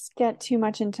going to get too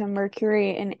much into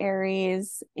Mercury in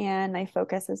Aries, and my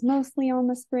focus is mostly on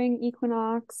the spring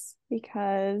equinox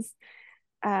because,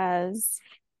 as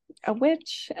a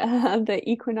witch, the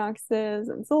equinoxes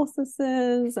and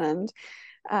solstices and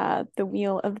the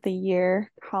Wheel of the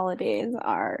Year holidays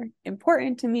are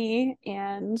important to me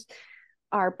and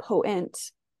are potent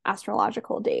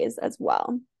astrological days as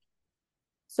well.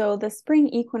 So the spring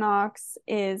equinox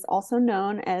is also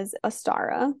known as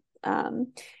Ostara.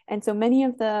 And so many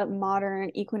of the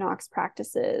modern equinox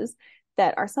practices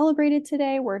that are celebrated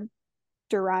today were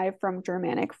derived from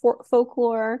Germanic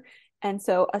folklore. And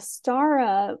so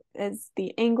Ostara is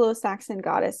the Anglo-Saxon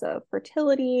goddess of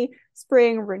fertility,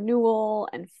 spring, renewal,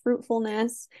 and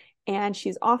fruitfulness. And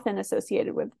she's often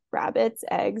associated with rabbits,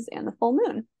 eggs, and the full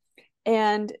moon.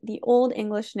 And the Old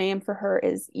English name for her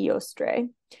is Eostre.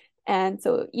 And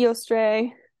so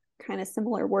Eostre, kind of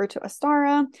similar word to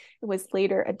Ostara, it was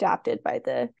later adapted by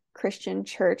the Christian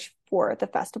church for the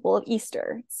festival of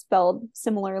Easter. It's spelled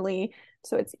similarly,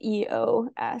 so it's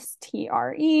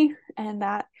Eostre, and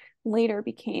that later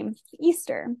became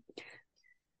Easter.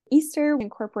 Easter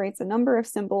incorporates a number of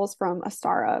symbols from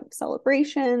Ostara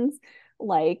celebrations,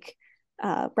 like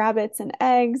rabbits and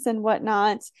eggs and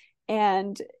whatnot.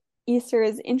 And Easter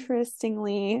is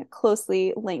interestingly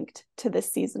closely linked to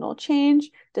this seasonal change,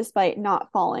 despite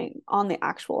not falling on the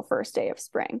actual first day of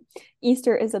spring.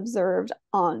 Easter is observed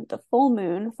on the full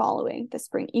moon following the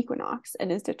spring equinox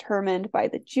and is determined by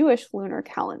the Jewish lunar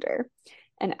calendar.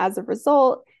 And as a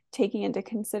result, taking into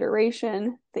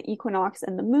consideration the equinox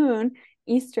and the moon,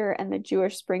 Easter and the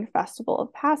Jewish spring festival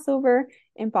of Passover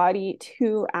embody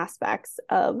 2 aspects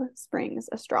of spring's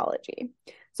astrology.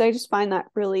 So I just find that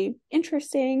really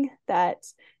interesting that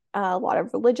a lot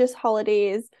of religious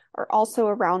holidays are also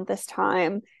around this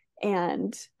time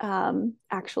and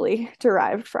actually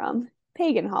derived from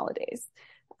pagan holidays,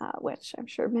 which I'm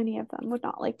sure many of them would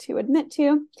not like to admit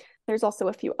to. There's also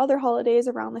a few other holidays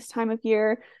around this time of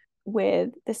year, with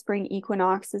the spring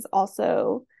equinox is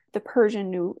also the Persian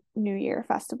New Year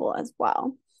festival as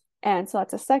well. And so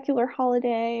that's a secular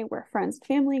holiday where friends and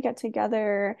family get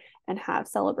together and have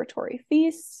celebratory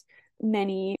feasts.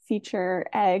 Many feature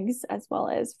eggs as well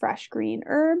as fresh green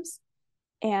herbs.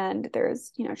 And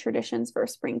there's, traditions for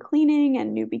spring cleaning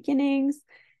and new beginnings.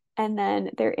 And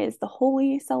then there is the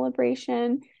Holi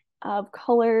celebration of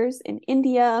colors in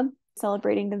India,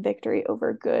 celebrating the victory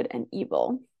over good and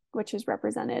evil, which is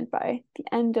represented by the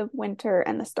end of winter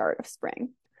and the start of spring.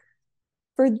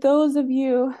 For those of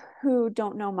you who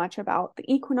don't know much about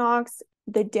the equinox,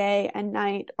 the day and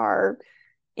night are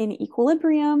in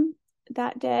equilibrium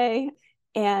that day,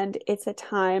 and it's a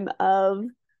time of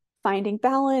finding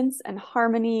balance and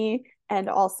harmony, and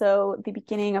also the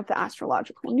beginning of the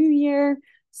astrological new year.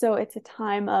 So it's a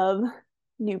time of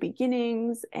new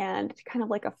beginnings and kind of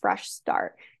like a fresh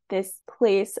start, this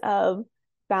place of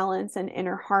balance and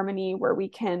inner harmony where we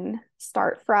can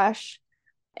start fresh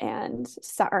and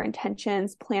set our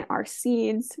intentions, plant our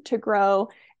seeds to grow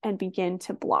and begin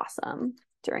to blossom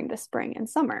during the spring and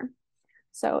summer.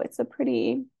 So it's a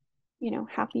pretty,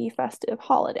 happy, festive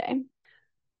holiday.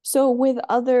 So, with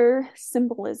other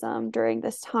symbolism during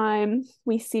this time,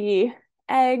 we see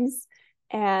eggs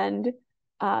and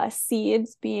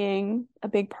seeds being a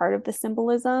big part of the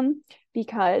symbolism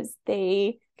because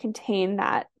they contain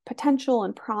that potential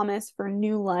and promise for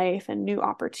new life and new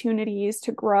opportunities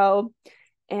to grow.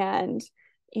 And,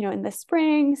 in the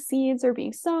spring, seeds are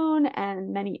being sown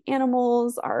and many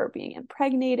animals are being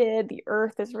impregnated. The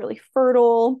earth is really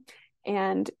fertile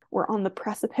and we're on the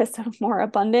precipice of more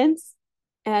abundance.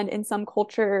 And in some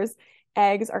cultures,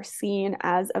 eggs are seen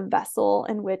as a vessel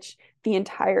in which the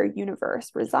entire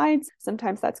universe resides.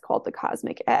 Sometimes that's called the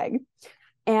cosmic egg.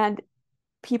 And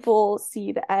people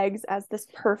see the eggs as this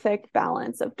perfect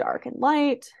balance of dark and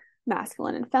light,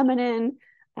 masculine and feminine.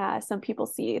 Some people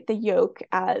see the yolk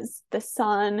as the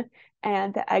sun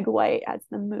and the egg white as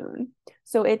the moon.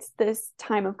 So it's this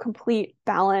time of complete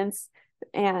balance,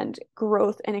 and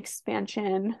growth and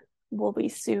expansion will be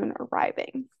soon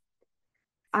arriving.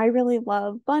 I really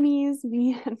love bunnies.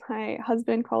 Me and my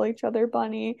husband call each other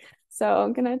Bunny. So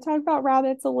I'm going to talk about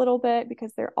rabbits a little bit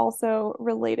because they're also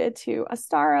related to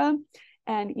Astara.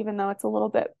 And even though it's a little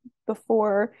bit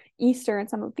before Easter and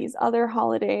some of these other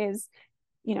holidays,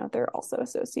 they're also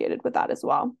associated with that as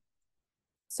well.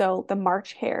 So the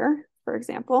March hare, for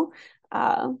example,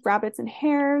 rabbits and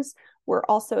hares were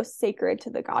also sacred to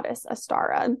the goddess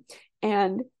Astara.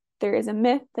 And there is a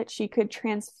myth that she could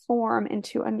transform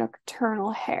into a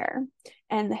nocturnal hare.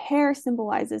 And the hare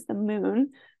symbolizes the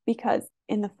moon because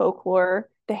in the folklore,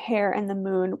 the hare and the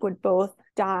moon would both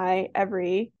die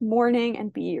every morning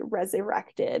and be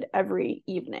resurrected every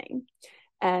evening.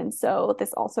 And so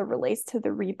this also relates to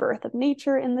the rebirth of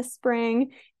nature in the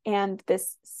spring and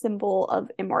this symbol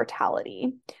of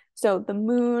immortality. So the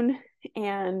moon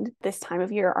and this time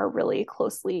of year are really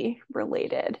closely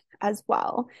related as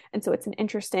well. And so it's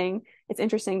interesting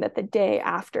that the day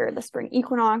after the spring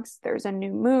equinox, there's a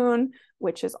new moon,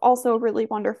 which is also a really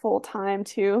wonderful time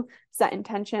to set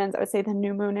intentions. I would say the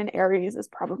new moon in Aries is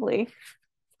probably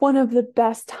one of the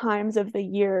best times of the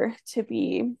year to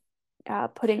be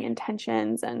putting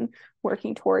intentions and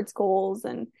working towards goals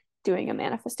and doing a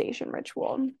manifestation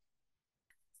ritual.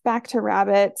 Back to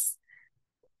rabbits.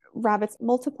 Rabbits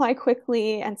multiply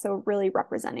quickly, and so really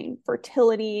representing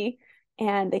fertility.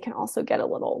 And they can also get a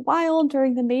little wild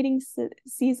during the mating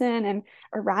season and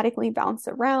erratically bounce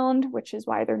around, which is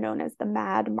why they're known as the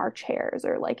mad March hares,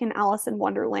 or like in Alice in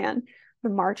Wonderland, the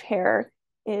March hare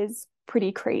is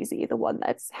pretty crazy, the one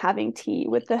that's having tea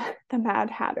with the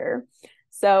Mad Hatter.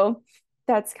 So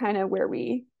that's kind of where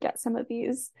we get some of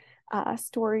these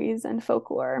stories and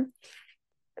folklore.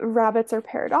 Rabbits are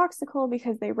paradoxical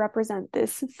because they represent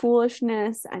this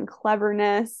foolishness and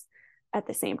cleverness at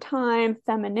the same time,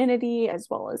 femininity as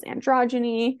well as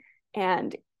androgyny,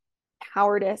 and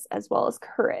cowardice as well as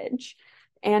courage,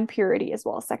 and purity as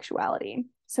well as sexuality.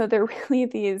 So they're really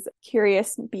these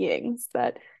curious beings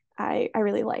that I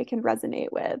really like and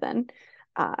resonate with. And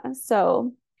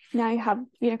so now you have,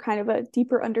 kind of a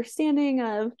deeper understanding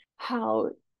of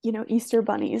how, Easter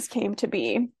bunnies came to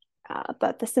be.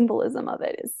 But the symbolism of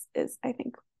it is, I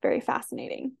think, very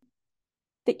fascinating.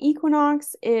 The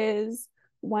equinox is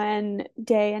when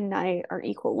day and night are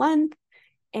equal length,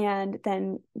 and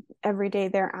then every day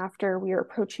thereafter, we are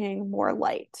approaching more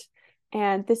light.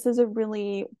 And this is a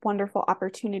really wonderful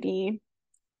opportunity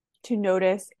to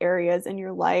notice areas in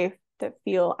your life that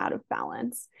feel out of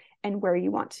balance and where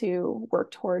you want to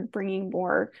work toward bringing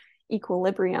more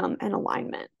equilibrium and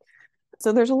alignment.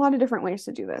 So there's a lot of different ways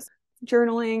to do this.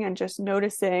 Journaling and just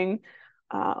noticing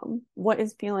what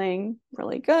is feeling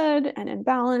really good and in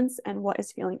balance and what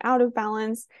is feeling out of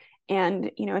balance,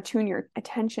 and attune your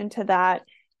attention to that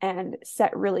and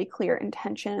set really clear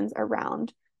intentions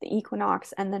around the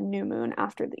equinox and the new moon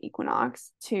after the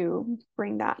equinox to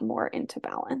bring that more into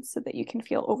balance so that you can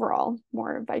feel overall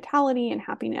more vitality and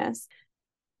happiness.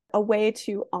 A way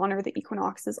to honor the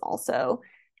equinox is also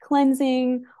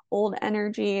cleansing old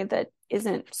energy that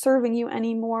isn't serving you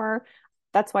anymore.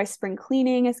 That's why spring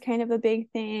cleaning is kind of a big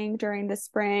thing during the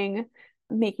spring,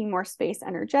 making more space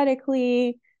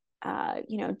energetically,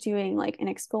 doing like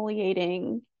an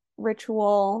exfoliating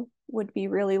ritual would be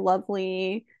really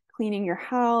lovely, cleaning your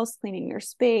house, cleaning your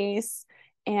space,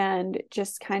 and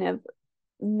just kind of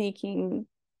making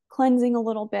cleansing a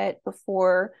little bit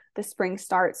before the spring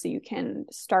starts so you can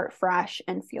start fresh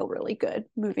and feel really good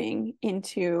moving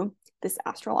into this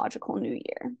astrological new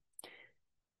year.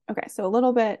 Okay, so a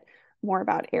little bit more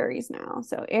about Aries now.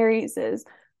 So Aries is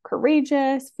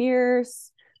courageous,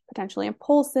 fierce, potentially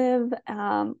impulsive,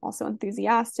 also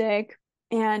enthusiastic.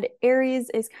 And Aries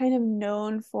is kind of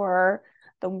known for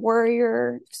the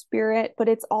warrior spirit, but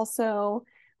it's also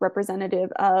representative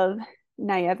of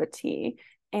naivety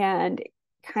and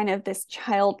kind of this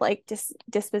childlike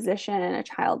disposition, a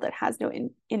child that has no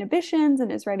inhibitions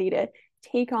and is ready to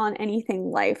take on anything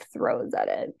life throws at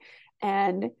it.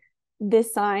 And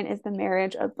this sign is the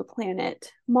marriage of the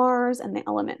planet Mars and the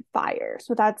element fire.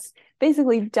 So that's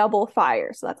basically double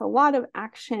fire. So that's a lot of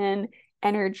action,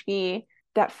 energy,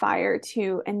 that fire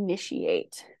to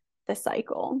initiate the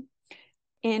cycle.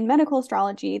 In medical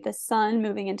astrology, the sun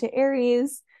moving into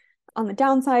Aries on the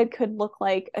downside could look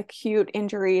like acute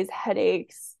injuries,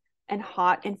 headaches, and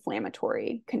hot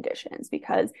inflammatory conditions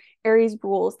because Aries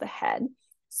rules the head.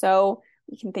 So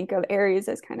you can think of Aries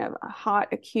as kind of a hot,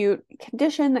 acute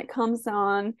condition that comes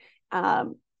on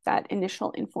that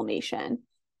initial inflammation.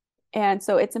 And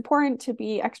so it's important to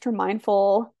be extra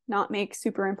mindful, not make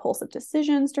super impulsive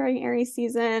decisions during Aries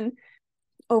season.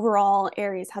 Overall,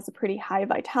 Aries has a pretty high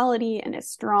vitality and is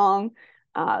strong.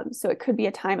 So it could be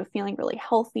a time of feeling really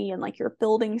healthy and like you're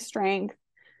building strength.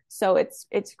 So it's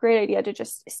a great idea to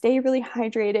just stay really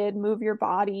hydrated, move your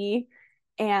body,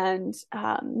 and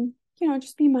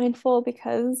just be mindful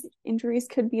because injuries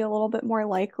could be a little bit more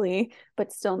likely,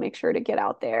 but still make sure to get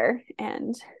out there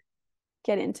and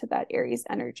get into that Aries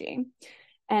energy.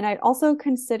 And I'd also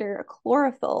consider a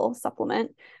chlorophyll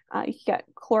supplement. You can get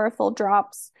chlorophyll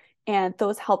drops, and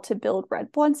those help to build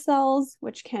red blood cells,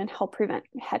 which can help prevent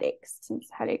headaches, since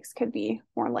headaches could be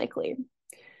more likely.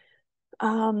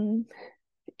 And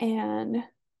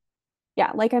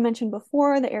yeah, like I mentioned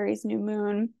before, the Aries new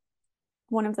moon,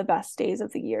 one of the best days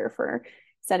of the year for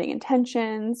setting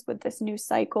intentions with this new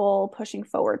cycle, pushing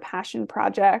forward passion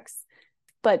projects.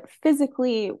 But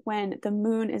physically, when the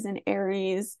moon is in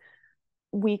Aries,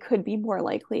 we could be more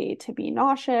likely to be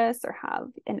nauseous or have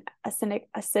an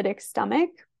acidic stomach,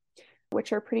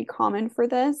 which are pretty common for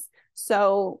this.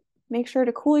 So make sure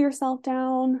to cool yourself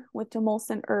down with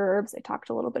demulcent herbs. I talked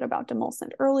a little bit about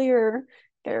demulcent earlier.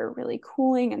 They're really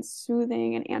cooling and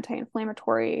soothing and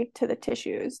anti-inflammatory to the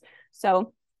tissues.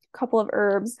 So a couple of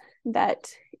herbs that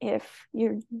if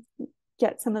you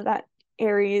get some of that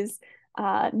Aries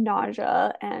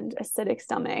nausea and acidic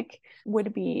stomach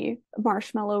would be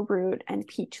marshmallow root and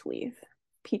peach leaf.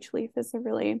 Peach leaf is a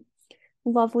really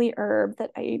lovely herb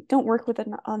that I don't work with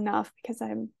enough because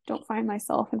I don't find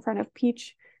myself in front of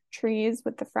peach trees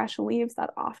with the fresh leaves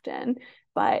that often,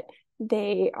 but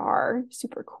they are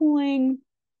super cooling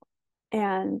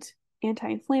and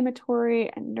anti-inflammatory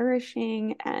and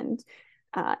nourishing and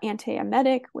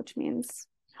antiemetic, which means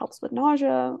helps with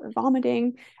nausea or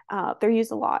vomiting. They're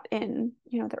used a lot in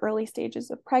the early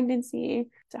stages of pregnancy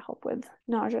to help with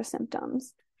nausea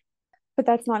symptoms. But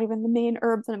that's not even the main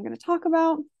herbs that I'm going to talk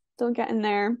about. Still getting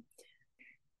there.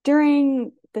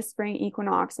 During the spring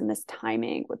equinox and this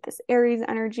timing with this Aries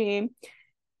energy,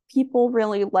 people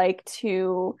really like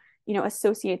to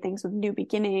associate things with new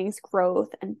beginnings, growth,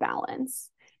 and balance.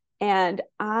 And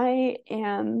I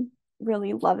am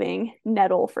really loving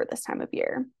nettle for this time of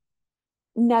year.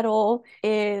 Nettle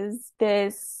is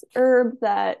this herb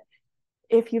that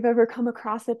if you've ever come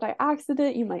across it by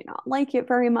accident, you might not like it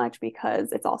very much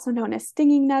because it's also known as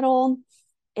stinging nettle.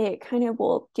 It kind of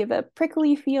will give a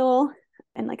prickly feel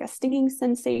and like a stinging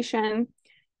sensation,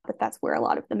 but that's where a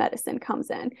lot of the medicine comes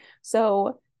in.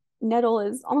 So nettle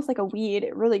is almost like a weed.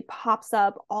 It really pops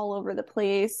up all over the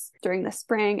place during the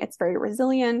spring. It's very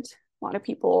resilient. A lot of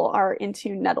people are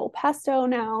into nettle pesto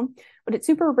now, but it's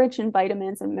super rich in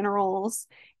vitamins and minerals,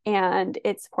 and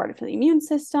it's supportive for the immune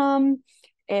system.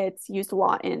 It's used a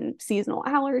lot in seasonal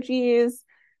allergies.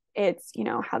 It's,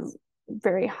 has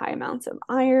very high amounts of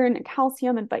iron and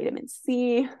calcium and vitamin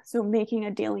C. So making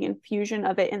a daily infusion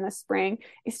of it in the spring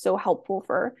is so helpful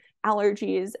for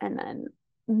allergies and then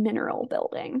mineral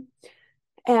building.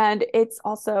 And it's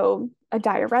also a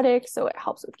diuretic, so it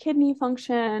helps with kidney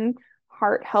function,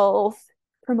 heart health,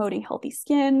 promoting healthy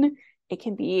skin. It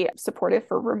can be supportive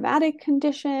for rheumatic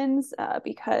conditions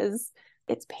because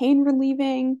it's pain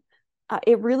relieving.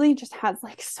 It really just has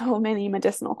like so many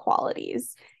medicinal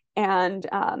qualities. And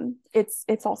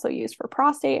it's also used for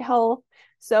prostate health.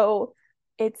 So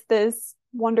it's this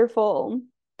wonderful,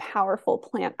 powerful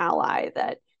plant ally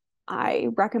that I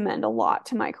recommend a lot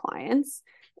to my clients.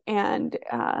 and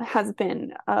has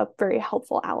been a very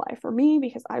helpful ally for me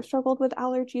because I've struggled with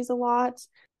allergies a lot.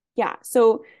 Yeah,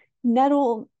 so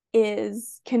nettle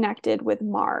is connected with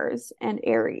Mars and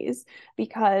Aries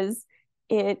because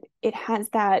it has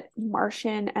that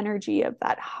Martian energy of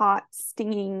that hot,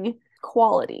 stinging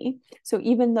quality. So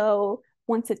even though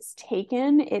once it's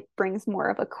taken, it brings more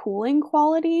of a cooling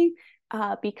quality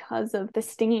because of the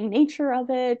stinging nature of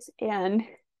it, and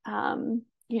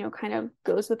kind of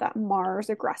goes with that Mars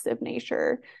aggressive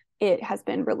nature. It has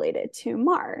been related to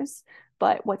Mars.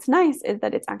 But what's nice is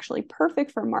that it's actually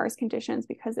perfect for Mars conditions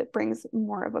because it brings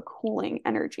more of a cooling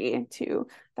energy to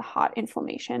the hot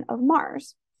inflammation of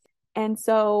Mars. And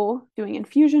so doing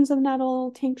infusions of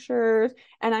nettle, tinctures,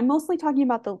 and I'm mostly talking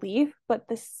about the leaf, but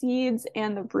the seeds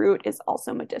and the root is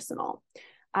also medicinal.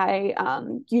 I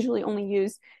usually only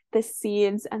use the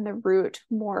seeds and the root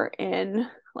more in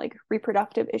like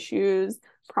reproductive issues,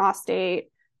 prostate,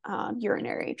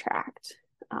 urinary tract.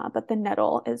 But the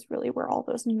nettle is really where all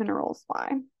those minerals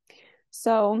lie.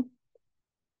 So,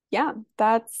 yeah,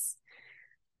 that's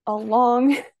a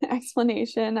long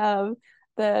explanation of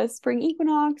the spring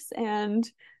equinox. And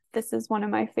this is one of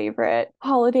my favorite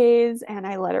holidays. And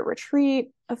I led a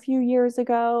retreat a few years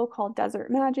ago called Desert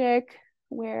Magic,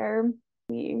 where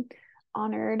we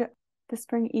honored the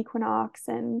spring equinox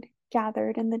and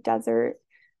gathered in the desert.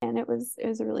 And it was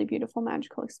a really beautiful,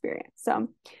 magical experience. So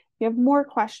if you have more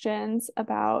questions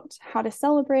about how to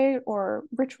celebrate or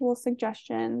ritual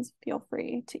suggestions, feel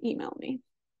free to email me.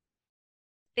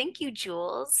 Thank you,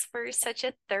 Jules, for such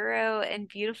a thorough and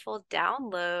beautiful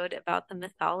download about the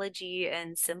mythology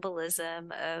and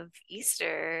symbolism of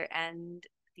Easter and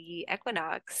the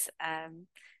equinox. I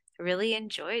really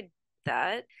enjoyed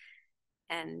that.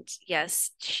 And yes,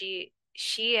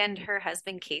 she and her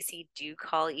husband Casey do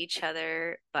call each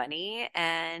other Bunny,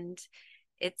 and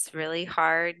it's really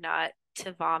hard not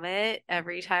to vomit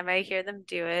every time I hear them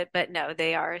do it. But no,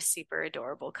 they are a super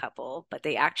adorable couple, but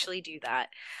they actually do that.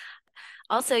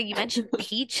 Also, you mentioned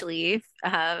peach leaf.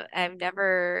 I've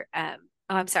never, oh,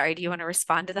 I'm sorry. Do you want to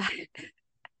respond to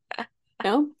that?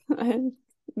 No,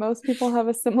 most people have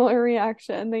a similar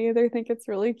reaction. They either think it's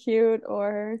really cute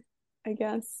or, I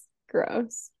guess,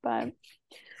 gross. But,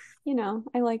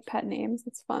 I like pet names.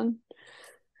 It's fun.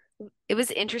 It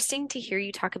was interesting to hear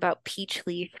you talk about peach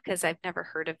leaf because I've never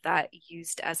heard of that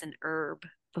used as an herb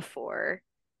before.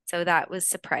 So that was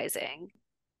surprising.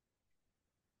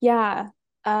 Yeah.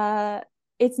 Uh,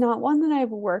 it's not one that I've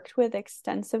worked with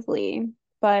extensively,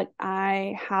 but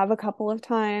I have a couple of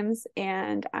times,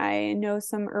 and I know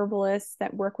some herbalists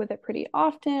that work with it pretty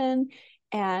often,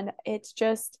 and it's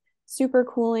just super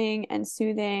cooling and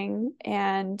soothing.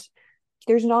 And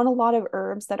there's not a lot of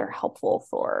herbs that are helpful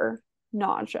for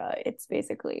nausea. It's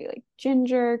basically like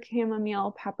ginger,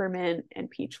 chamomile, peppermint, and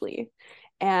peach leaf.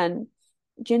 And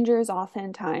ginger is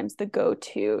oftentimes the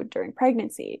go-to during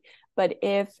pregnancy. But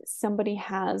if somebody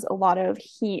has a lot of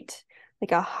heat,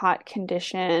 like a hot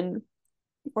condition,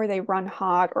 or they run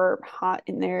hot or hot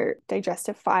in their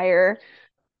digestive fire,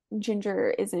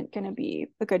 ginger isn't going to be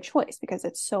a good choice because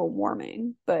it's so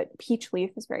warming. But peach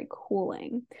leaf is very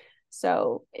cooling.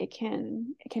 So it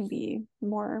can be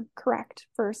more correct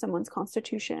for someone's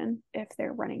constitution if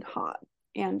they're running hot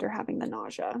and are having the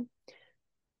nausea.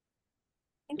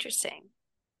 Interesting.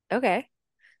 Okay.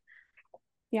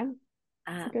 Yeah,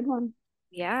 it's a Um, good one.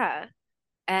 yeah.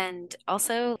 And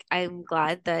also, I'm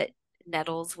glad that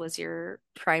nettles was your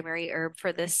primary herb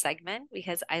for this segment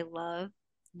because I love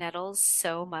nettles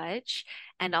so much.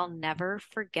 And I'll never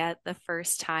forget the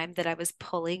first time that I was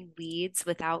pulling weeds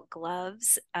without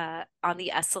gloves on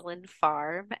the Esalen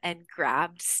farm and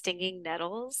grabbed stinging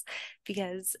nettles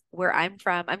because where I'm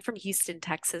from Houston,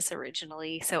 Texas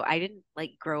originally. So I didn't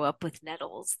like grow up with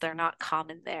nettles. They're not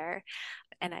common there.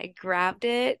 And I grabbed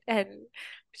it and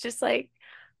was just like,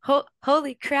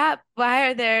 holy crap, why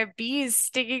are there bees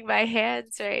stinging my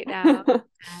hands right now? Um,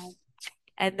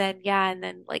 and then yeah, and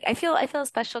then like I feel a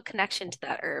special connection to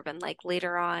that herb. And like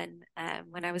later on,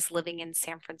 when I was living in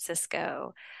San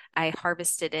Francisco, I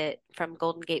harvested it from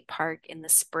Golden Gate Park in the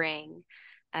spring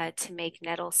to make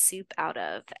nettle soup out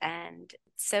of. And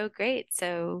it's so great.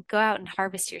 So go out and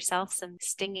harvest yourself some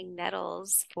stinging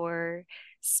nettles for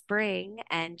spring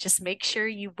and just make sure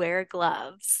you wear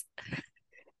gloves.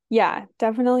 Yeah,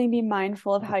 definitely be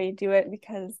mindful of how you do it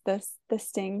because the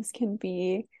stings can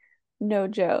be no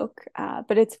joke.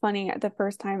 But it's funny, the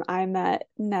first time I met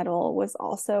Nettle was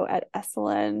also at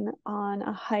Esalen on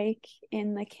a hike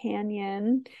in the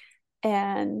canyon.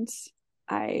 And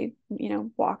I,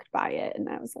 walked by it and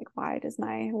I was like, why does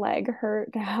my leg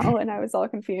hurt now? And I was all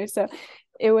confused. So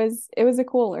it was a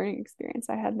cool learning experience.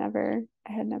 I had never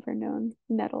known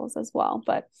nettles as well,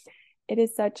 but it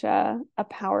is such a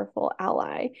powerful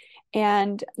ally.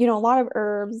 And, a lot of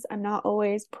herbs, I'm not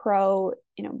always pro,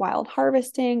 wild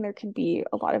harvesting. There can be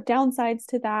a lot of downsides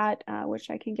to that, which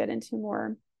I can get into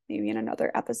more maybe in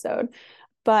another episode.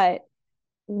 But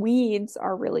weeds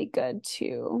are really good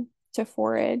to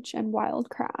forage and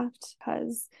wildcraft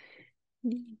because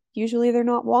usually they're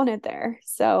not wanted there.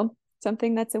 So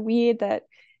something that's a weed that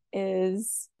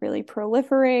is really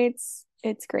proliferates,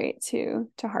 it's great to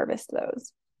harvest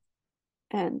those.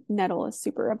 And nettle is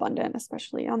super abundant,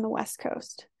 especially on the West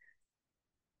Coast.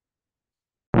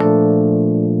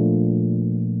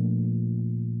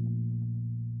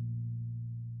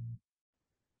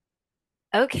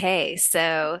 Okay,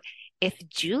 so if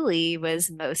Julie was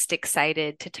most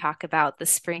excited to talk about the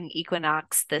spring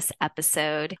equinox this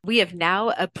episode, we have now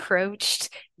approached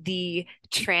the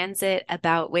transit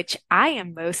about which I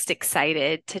am most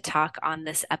excited to talk on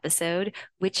this episode,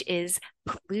 which is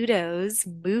Pluto's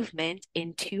movement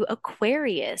into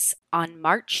Aquarius on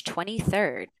March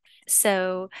 23rd.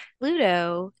 So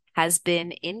Pluto has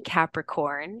been in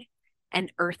Capricorn, an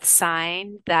earth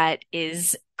sign that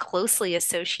is closely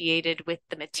associated with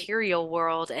the material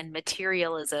world and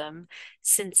materialism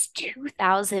since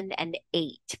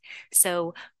 2008.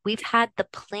 So we've had the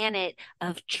planet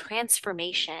of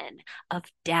transformation, of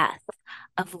death,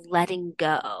 of letting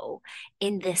go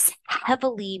in this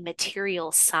heavily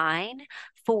material sign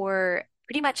for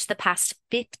pretty much the past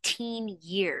 15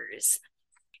 years.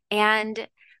 And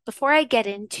before I get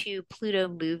into Pluto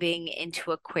moving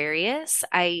into Aquarius,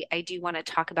 I do want to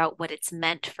talk about what it's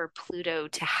meant for Pluto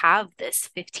to have this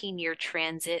 15-year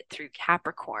transit through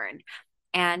Capricorn.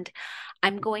 And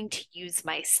I'm going to use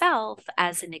myself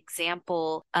as an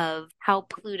example of how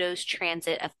Pluto's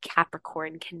transit of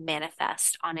Capricorn can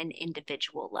manifest on an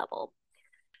individual level.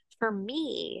 For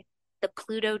me, the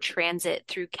Pluto transit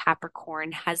through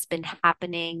Capricorn has been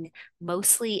happening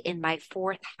mostly in my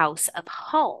fourth house of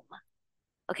home.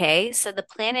 Okay, so the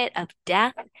planet of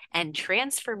death and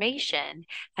transformation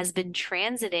has been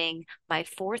transiting my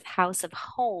fourth house of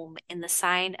home in the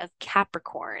sign of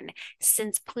Capricorn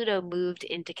since Pluto moved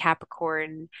into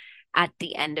Capricorn at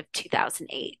the end of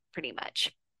 2008, pretty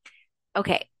much.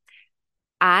 Okay,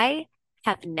 I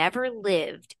have never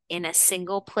lived in a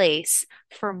single place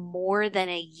for more than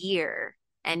a year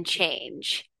and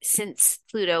change since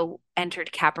Pluto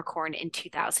entered Capricorn in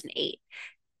 2008.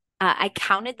 I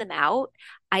counted them out.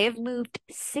 I have moved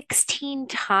 16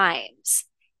 times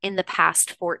in the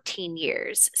past 14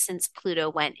 years since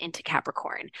Pluto went into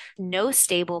Capricorn. No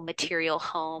stable material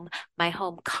home, my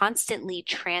home constantly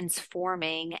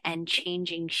transforming and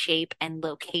changing shape and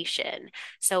location.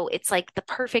 So it's like the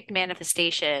perfect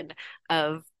manifestation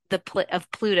of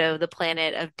of Pluto, the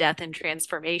planet of death and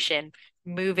transformation,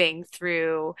 moving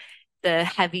through the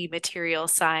heavy material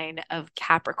sign of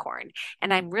Capricorn.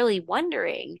 And I'm really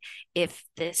wondering if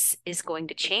this is going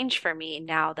to change for me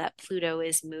now that Pluto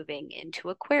is moving into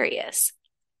Aquarius.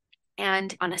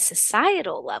 And on a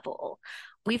societal level,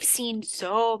 we've seen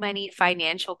so many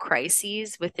financial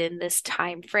crises within this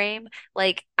time frame.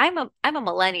 Like I'm a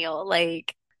millennial.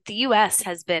 Like the US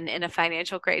has been in a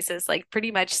financial crisis like pretty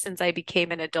much since I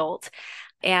became an adult.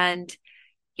 And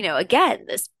again,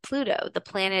 this Pluto, the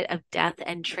planet of death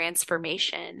and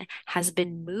transformation, has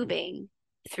been moving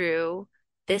through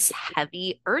this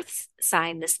heavy earth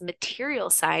sign, this material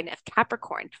sign of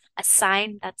Capricorn, a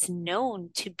sign that's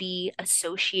known to be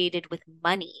associated with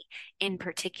money in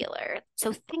particular.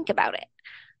 So think about it.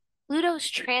 Pluto's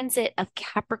transit of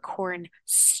Capricorn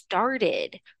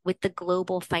started with the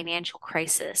global financial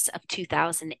crisis of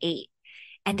 2008.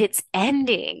 And it's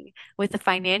ending with a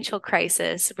financial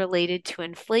crisis related to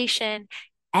inflation,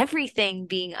 everything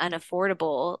being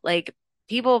unaffordable, like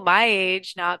people my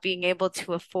age not being able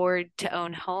to afford to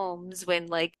own homes when,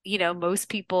 like, most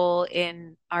people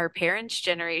in our parents'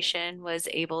 generation was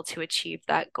able to achieve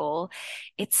that goal.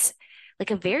 It's like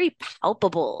a very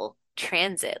palpable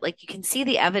transit. Like you can see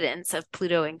the evidence of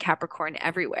Pluto and Capricorn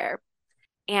everywhere.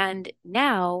 And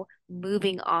now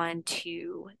moving on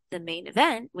to the main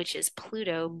event, which is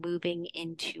Pluto moving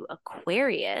into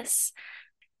Aquarius.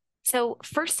 So,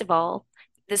 first of all,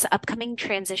 this upcoming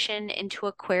transition into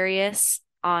Aquarius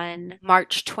on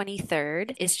March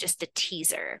 23rd is just a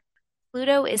teaser.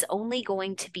 Pluto is only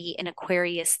going to be in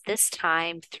Aquarius this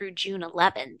time through June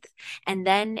 11th, and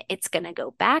then it's going to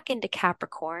go back into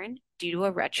Capricorn due to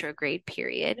a retrograde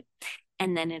period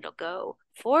and then it'll go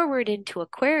forward into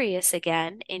Aquarius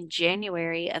again in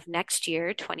January of next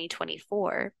year,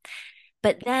 2024.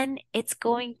 But then it's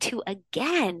going to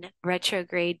again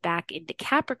retrograde back into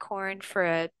Capricorn for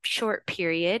a short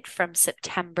period from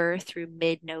September through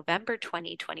mid-November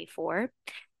 2024.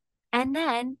 And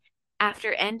then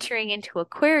after entering into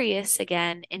Aquarius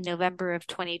again in November of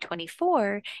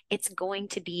 2024, it's going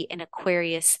to be in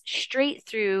Aquarius straight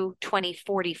through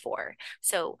 2044.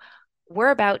 So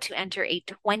we're about to enter a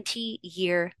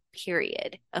 20-year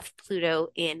period of Pluto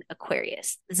in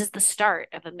Aquarius. This is the start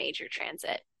of a major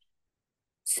transit.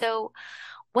 So,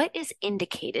 what is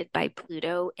indicated by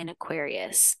Pluto in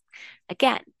Aquarius?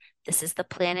 Again, this is the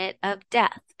planet of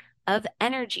death, of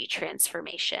energy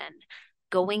transformation,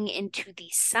 going into the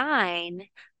sign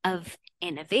of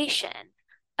innovation,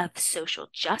 of social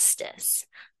justice,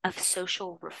 of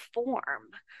social reform,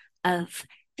 of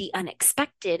the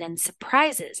unexpected and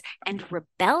surprises and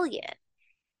rebellion.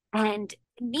 And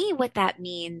to me, what that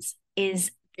means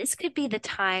is this could be the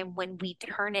time when we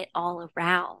turn it all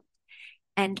around.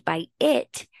 And by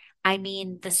it, I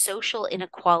mean the social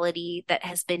inequality that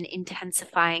has been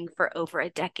intensifying for over a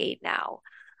decade now.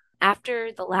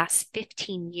 After the last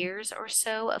 15 years or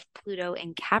so of Pluto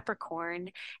in Capricorn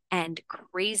and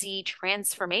crazy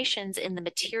transformations in the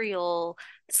material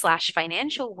slash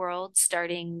financial world,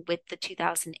 starting with the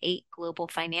 2008 global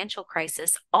financial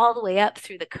crisis, all the way up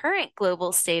through the current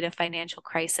global state of financial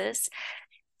crisis,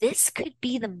 this could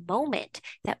be the moment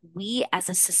that we as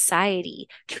a society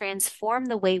transform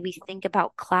the way we think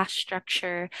about class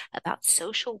structure, about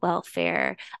social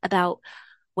welfare, about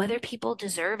whether people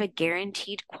deserve a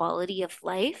guaranteed quality of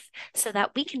life, so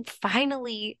that we can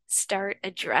finally start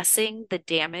addressing the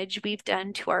damage we've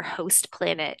done to our host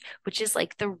planet, which is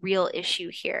like the real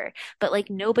issue here. But like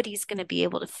nobody's going to be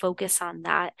able to focus on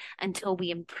that until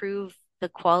we improve the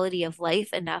quality of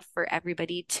life enough for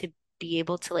everybody to be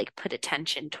able to like put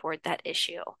attention toward that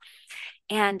issue.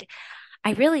 And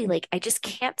I just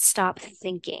can't stop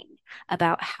thinking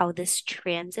about how this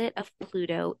transit of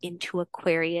Pluto into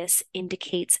Aquarius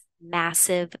indicates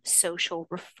massive social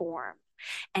reform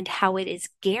and how it is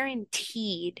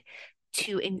guaranteed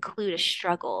to include a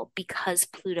struggle because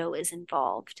Pluto is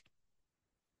involved.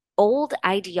 Old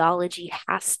ideology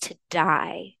has to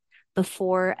die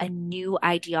before a new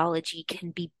ideology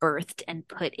can be birthed and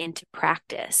put into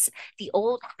practice. The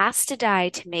old has to die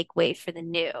to make way for the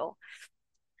new.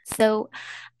 So,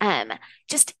 um,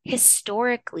 just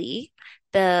historically,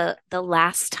 the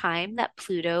last time that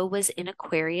Pluto was in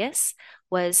Aquarius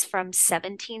was from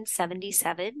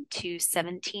 1777 to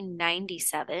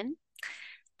 1797.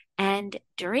 And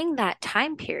during that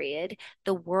time period,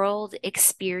 the world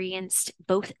experienced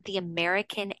both the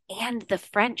American and the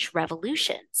French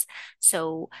revolutions.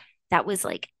 So that was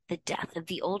like the death of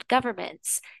the old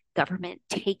governments, government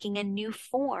taking a new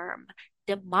form,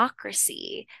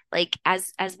 democracy, like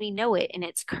as we know it in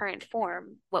its current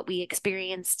form, what we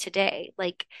experience today.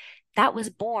 Like that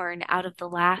was born out of the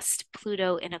last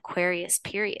Pluto in Aquarius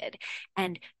period.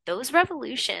 And those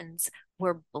revolutions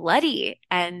were bloody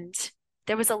and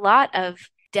there was a lot of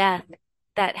death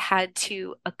that had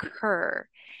to occur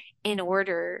in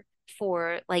order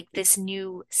for like this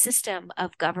new system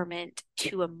of government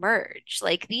to emerge.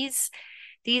 Like these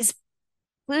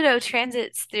Pluto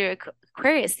transits through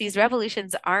Aquarius, these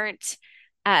revolutions aren't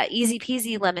easy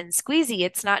peasy lemon squeezy.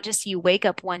 It's not just you wake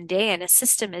up one day and a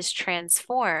system is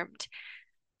transformed.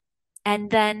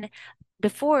 And then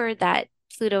before that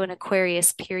Pluto and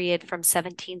Aquarius period from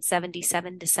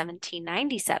 1777 to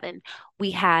 1797,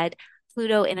 we had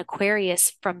Pluto in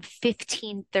Aquarius from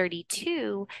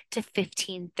 1532 to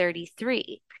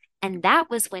 1533. And that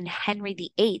was when Henry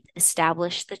VIII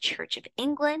established the Church of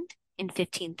England in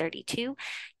 1532.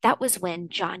 That was when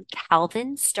John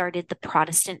Calvin started the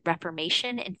Protestant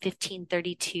Reformation in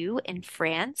 1532 in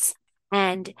France.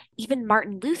 And even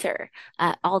Martin Luther,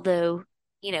 although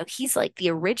he's like the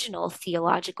original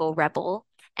theological rebel.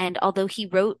 And although he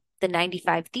wrote the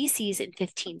 95 Theses in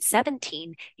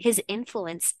 1517, his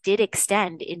influence did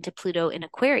extend into Pluto in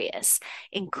Aquarius,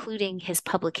 including his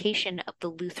publication of the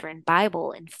Lutheran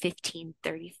Bible in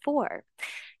 1534.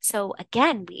 So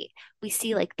again, we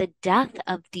see like the death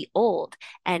of the old,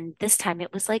 and this time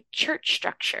it was like church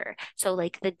structure. So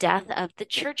like the death of the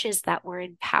churches that were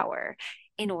in power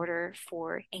in order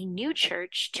for a new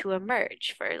church to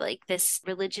emerge, for like this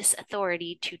religious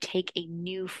authority to take a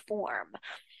new form.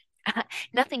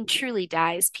 Nothing truly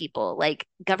dies, people. Like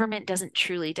government doesn't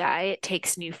truly die, it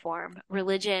takes new form.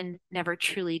 Religion never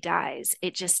truly dies,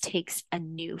 it just takes a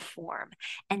new form.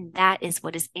 And that is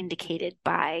what is indicated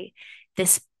by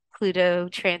this Pluto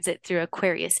transit through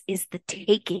Aquarius is the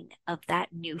taking of that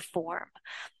new form.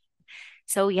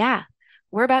 So yeah,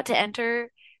 we're about to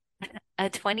enter a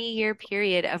 20-year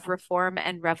period of reform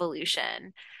and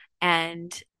revolution.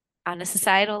 And on a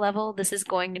societal level, this is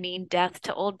going to mean death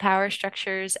to old power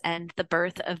structures and the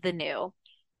birth of the new.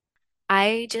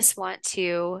 I just want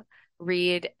to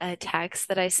read a text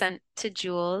that I sent to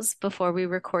Jules before we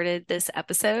recorded this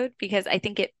episode because I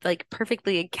think it like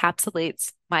perfectly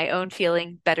encapsulates my own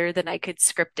feeling better than I could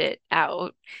script it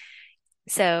out.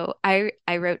 So I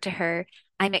wrote to her,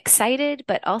 I'm excited,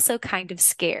 but also kind of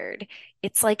scared.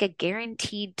 It's like a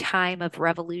guaranteed time of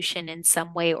revolution in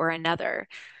some way or another.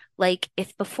 Like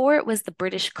if before it was the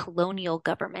British colonial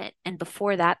government and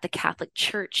before that the Catholic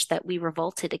Church that we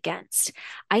revolted against,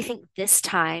 I think this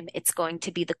time it's going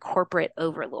to be the corporate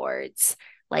overlords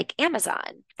like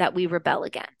Amazon that we rebel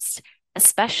against,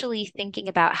 especially thinking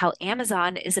about how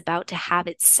Amazon is about to have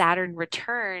its Saturn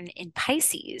return in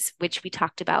Pisces, which we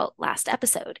talked about last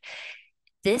episode.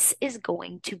 This is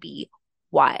going to be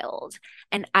wild.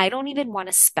 And I don't even want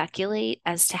to speculate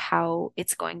as to how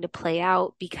it's going to play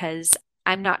out because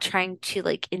I'm not trying to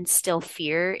like instill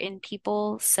fear in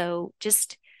people. So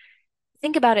just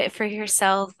think about it for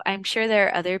yourself. I'm sure there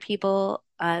are other people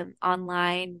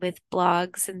online with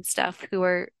blogs and stuff who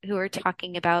are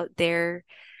talking about their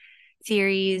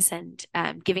theories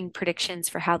and giving predictions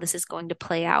for how this is going to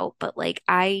play out. But like,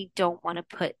 I don't want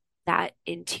to put that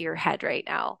into your head right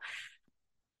now.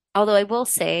 Although I will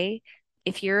say,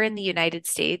 if you're in the United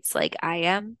States like I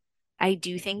am, I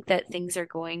do think that things are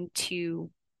going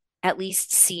to at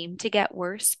least seem to get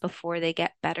worse before they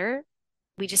get better.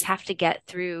 We just have to get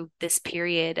through this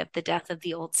period of the death of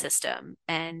the old system.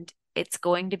 And it's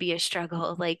going to be a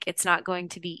struggle. Like, it's not going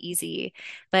to be easy.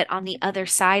 But on the other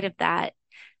side of that,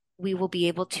 we will be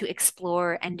able to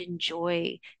explore and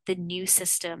enjoy the new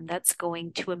system that's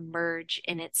going to emerge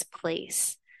in its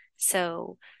place.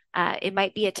 So it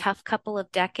might be a tough couple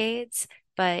of decades,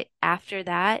 but after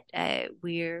that,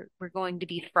 we're going to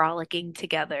be frolicking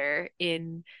together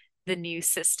in the new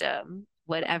system,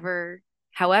 whatever,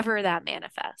 however that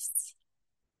manifests.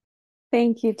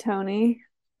 Thank you, Tony,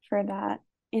 for that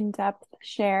in-depth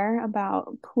share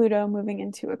about Pluto moving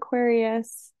into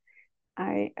Aquarius.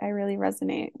 I really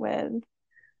resonate with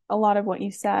a lot of what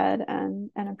you said and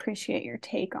appreciate your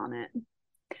take on it.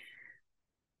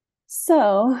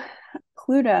 So,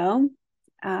 Pluto,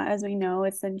 as we know,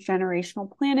 it's a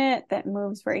generational planet that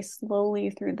moves very slowly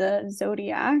through the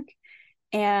zodiac.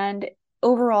 And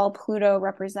overall, Pluto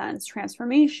represents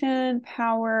transformation,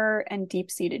 power, and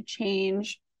deep-seated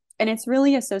change. And it's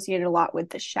really associated a lot with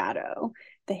the shadow,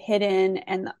 the hidden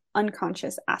and the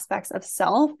unconscious aspects of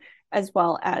self, as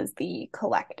well as the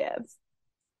collective.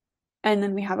 And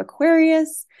then we have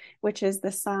Aquarius, which is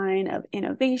the sign of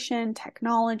innovation,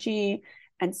 technology,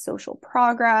 and social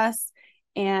progress.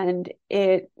 And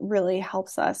it really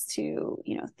helps us to,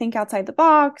 think outside the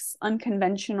box,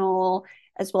 unconventional,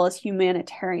 as well as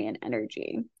humanitarian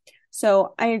energy.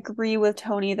 So I agree with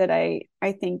Tony that I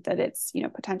think that it's,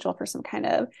 potential for some kind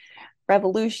of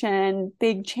revolution,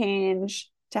 big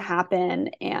change to happen.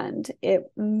 And it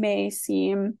may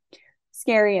seem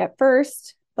scary at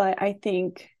first, but I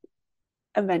think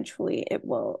eventually it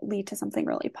will lead to something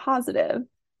really positive.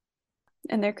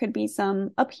 And there could be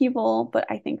some upheaval, but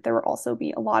I think there will also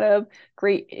be a lot of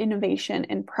great innovation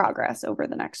and progress over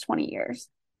the next 20 years.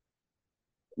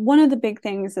 One of the big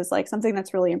things is like something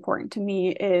that's really important to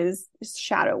me is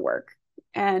shadow work.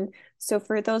 And so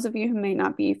for those of you who may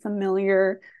not be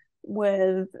familiar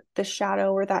with the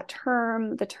shadow or that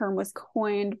term, the term was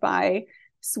coined by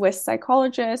Swiss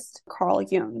psychologist Carl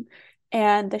Jung.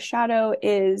 And the shadow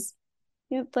is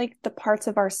like the parts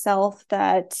of ourself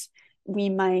that we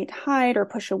might hide or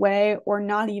push away or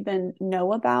not even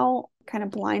know about, kind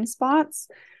of blind spots.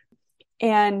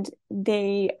 And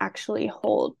they actually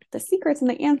hold the secrets and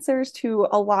the answers to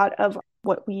a lot of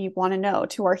what we want to know,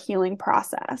 to our healing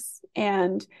process.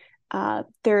 And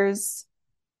there's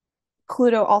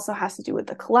Pluto also has to do with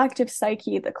the collective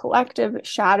psyche, the collective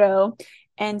shadow.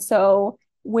 And so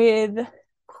with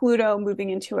Pluto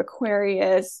moving into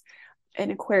Aquarius,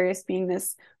 and Aquarius being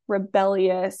this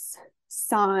rebellious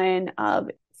sign of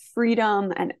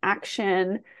freedom and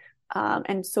action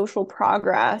and social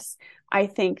progress, I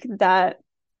think that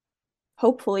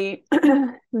hopefully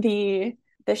the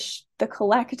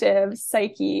collective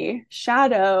psyche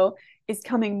shadow is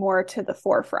coming more to the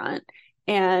forefront,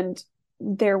 and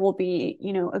there will be,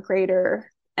 a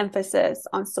greater emphasis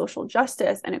on social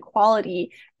justice and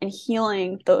equality and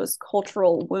healing those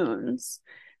cultural wounds.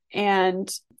 And,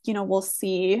 we'll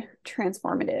see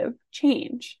transformative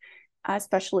change,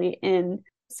 especially in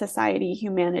society,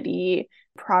 humanity,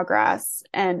 progress,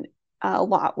 and a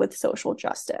lot with social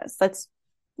justice. That's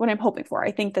what I'm hoping for.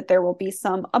 I think that there will be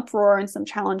some uproar and some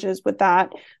challenges with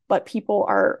that, but people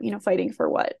are, fighting for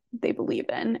what they believe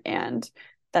in, and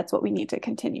that's what we need to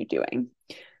continue doing.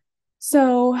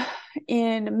 So,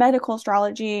 in medical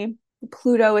astrology,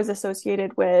 Pluto is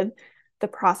associated with the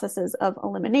processes of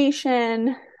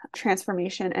elimination,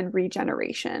 transformation, and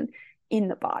regeneration in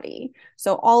the body.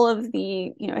 So, all of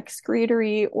the,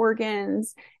 excretory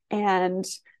organs and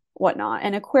whatnot.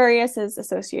 And Aquarius is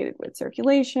associated with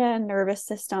circulation, nervous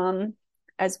system,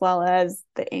 as well as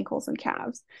the ankles and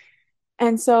calves.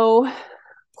 And so,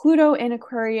 Pluto in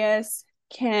Aquarius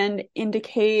can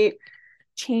indicate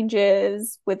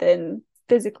changes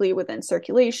physically within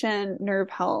circulation, nerve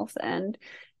health, and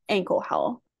ankle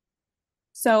health.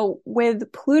 So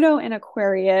with Pluto in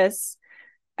Aquarius,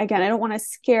 again, I don't want to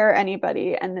scare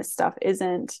anybody, and this stuff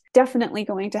isn't definitely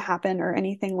going to happen or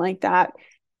anything like that.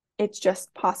 It's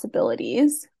just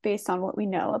possibilities based on what we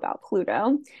know about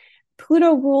Pluto.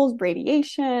 Pluto rules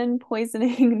radiation,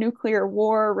 poisoning, nuclear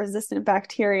war, resistant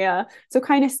bacteria. So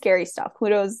kind of scary stuff.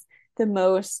 Pluto's the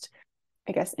most,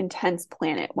 I guess, intense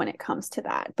planet when it comes to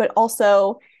that. But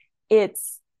also,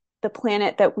 it's the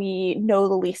planet that we know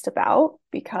the least about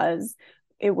because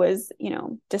it was,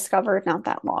 discovered not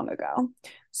that long ago.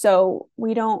 So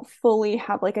we don't fully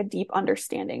have like a deep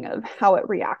understanding of how it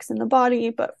reacts in the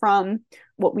body. But from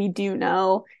what we do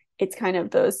know, it's kind of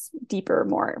those deeper,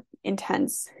 more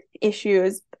intense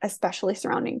issues, especially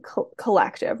surrounding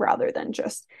collective rather than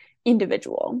just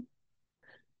individual.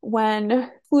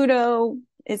 When Pluto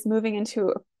is moving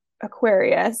into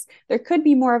Aquarius, there could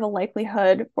be more of a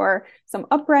likelihood for some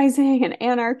uprising and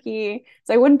anarchy.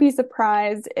 So I wouldn't be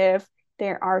surprised if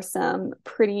there are some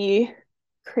pretty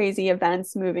crazy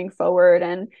events moving forward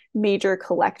and major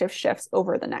collective shifts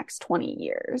over the next 20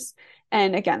 years.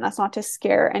 And again, that's not to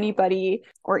scare anybody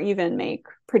or even make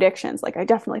predictions. Like, I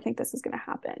definitely think this is going to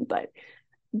happen. But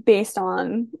based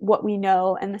on what we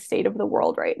know and the state of the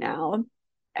world right now,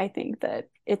 I think that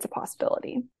it's a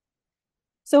possibility.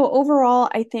 So overall,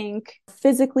 I think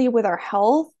physically with our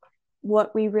health,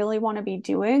 what we really want to be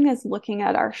doing is looking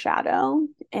at our shadow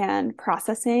and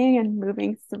processing and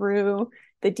moving through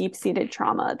the deep-seated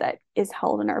trauma that is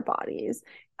held in our bodies.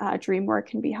 Dream work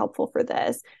can be helpful for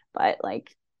this, but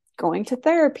like going to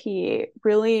therapy,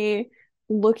 really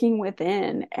looking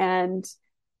within and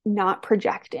not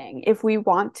projecting. If we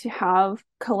want to have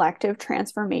collective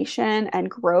transformation and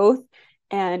growth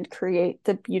and create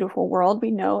the beautiful world we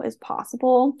know is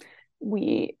possible,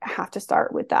 we have to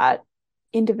start with that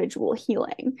individual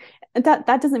healing. And that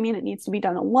doesn't mean it needs to be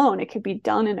done alone. It could be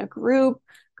done in a group.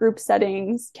 Group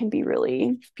settings can be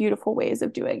really beautiful ways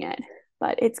of doing it,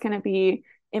 but it's going to be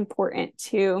important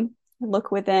to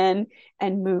look within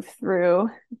and move through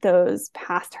those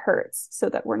past hurts so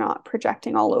that we're not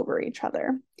projecting all over each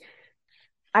other.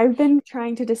 I've been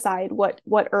trying to decide what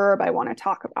herb I want to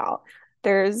talk about.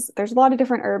 There's a lot of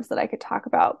different herbs that I could talk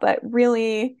about, but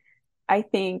really I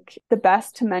think the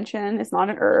best to mention is not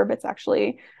an herb, it's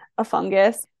actually a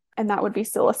fungus, and that would be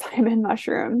psilocybin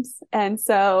mushrooms. And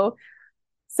so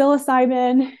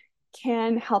psilocybin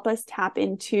can help us tap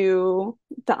into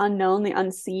the unknown, the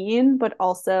unseen, but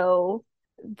also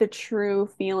the true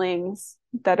feelings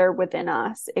that are within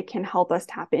us. It can help us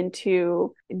tap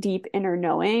into deep inner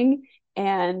knowing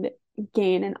and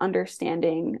gain an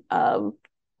understanding of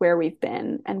where we've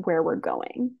been and where we're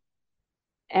going.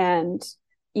 And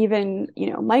even,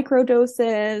 micro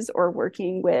doses or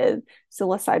working with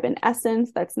psilocybin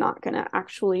essence, that's not going to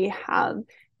actually have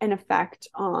an effect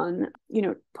on,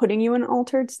 putting you in an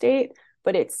altered state,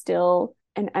 but it's still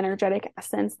an energetic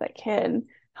essence that can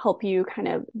help you kind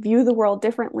of view the world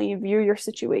differently, view your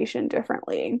situation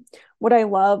differently. What I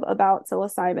love about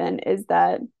psilocybin is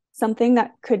that something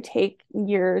that could take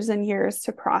years and years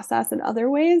to process in other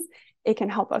ways, it can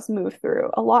help us move through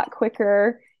a lot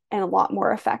quicker and a lot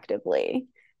more effectively.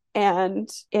 And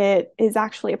it is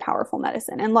actually a powerful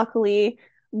medicine. And luckily,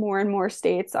 more and more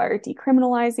states are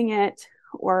decriminalizing it,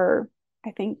 or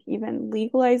I think even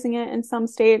legalizing it in some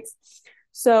states.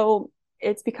 So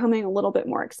it's becoming a little bit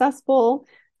more accessible,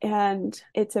 and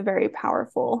it's a very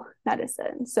powerful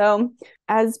medicine. So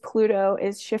as Pluto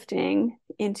is shifting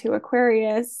into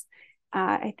Aquarius,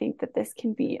 I think that this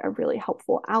can be a really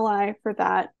helpful ally for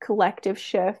that collective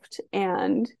shift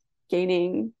and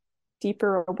gaining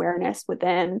deeper awareness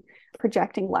within,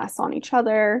 projecting less on each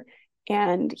other,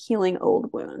 and healing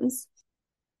old wounds.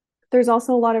 There's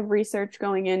also a lot of research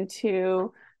going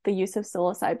into the use of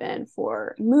psilocybin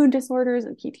for mood disorders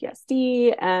and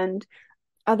PTSD and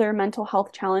other mental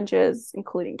health challenges,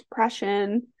 including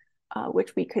depression,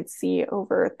 which we could see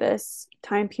over this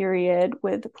time period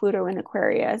with Pluto in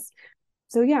Aquarius.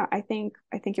 So yeah, I think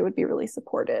it would be really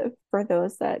supportive for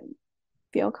those that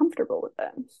feel comfortable with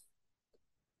it.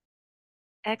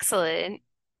 Excellent.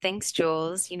 Thanks,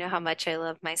 Jules. You know how much I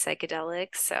love my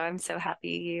psychedelics, so I'm so happy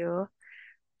you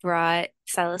brought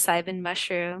psilocybin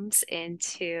mushrooms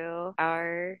into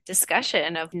our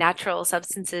discussion of natural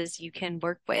substances you can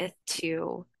work with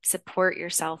to support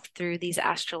yourself through these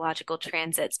astrological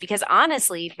transits. Because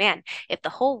honestly, man, if the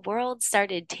whole world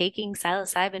started taking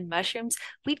psilocybin mushrooms,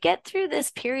 we'd get through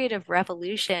this period of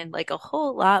revolution like a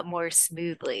whole lot more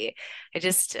smoothly. I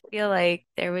just feel like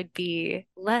there would be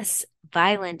less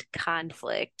violent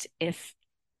conflict if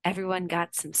everyone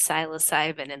got some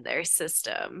psilocybin in their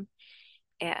system.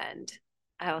 And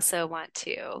I also want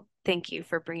to thank you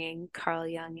for bringing Carl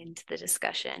Jung into the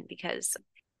discussion because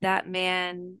that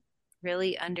man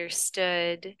really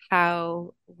understood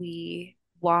how we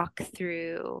walk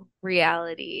through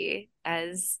reality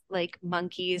as like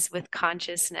monkeys with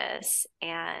consciousness.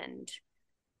 And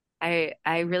I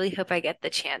really hope I get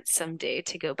the chance someday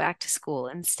to go back to school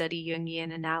and study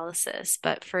Jungian analysis.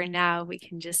 But for now, we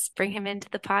can just bring him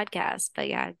into the podcast. But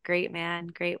yeah, great man,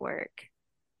 great work.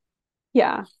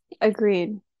 Yeah,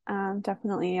 agreed.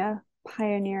 Definitely a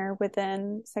pioneer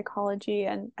within psychology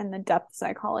and the depth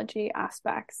psychology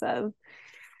aspects of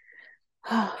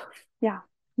yeah,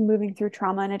 moving through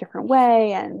trauma in a different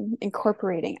way and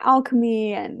incorporating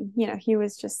alchemy. And, he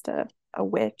was just a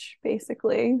witch,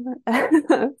 basically,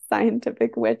 a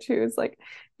scientific witch who was like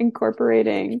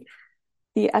incorporating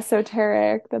the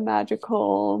esoteric, the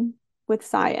magical with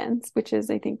science, which is,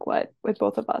 I think, what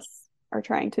both of us are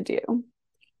trying to do,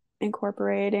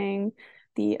 incorporating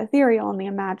the ethereal and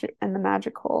the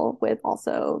magical with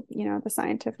also, the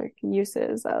scientific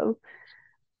uses of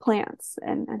plants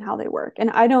and how they work.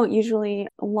 And I don't usually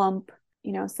lump,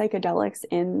 psychedelics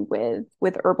in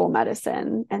with herbal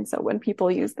medicine. And so when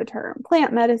people use the term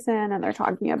plant medicine and they're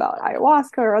talking about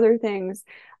ayahuasca or other things,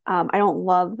 I don't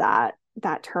love that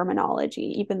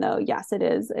terminology, even though yes, it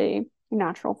is a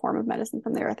natural form of medicine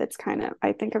from the earth. It's kind of,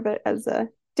 I think of it as a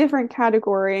different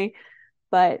category,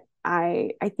 but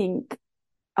I think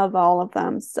of all of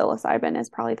them, psilocybin is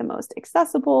probably the most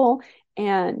accessible.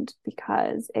 And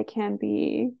because it can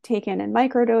be taken in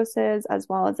microdoses, as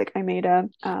well as like I made a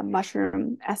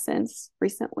mushroom essence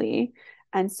recently.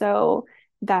 And so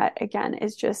that again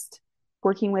is just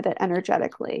working with it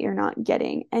energetically. You're not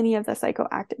getting any of the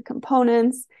psychoactive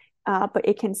components, but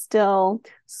it can still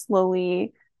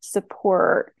slowly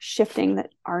support shifting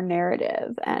our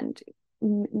narrative and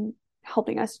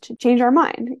helping us to change our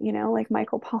mind, like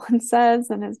Michael Pollan says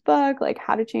in his book, like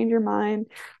How to Change Your Mind,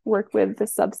 work with the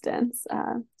substance.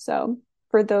 So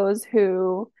for those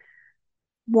who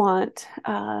want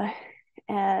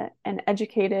an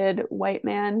educated white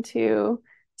man to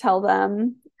tell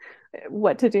them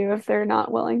what to do if they're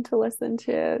not willing to listen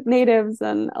to natives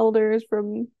and elders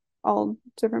from all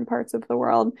different parts of the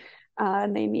world,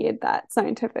 and they need that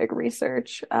scientific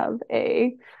research of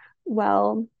a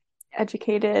well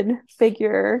educated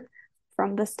figure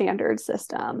from the standard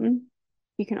system,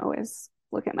 you can always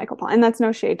look at Michael Pollan. And that's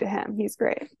no shade to him. He's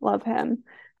great. Love him.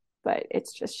 But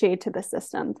it's just shade to the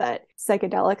system that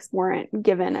psychedelics weren't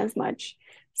given as much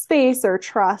space or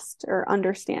trust or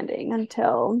understanding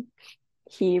until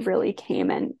he really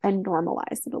came and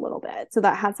normalized it a little bit. So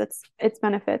that has its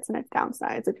benefits and its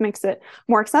downsides. It makes it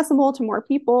more accessible to more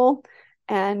people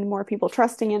and more people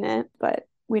trusting in it, but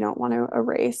we don't want to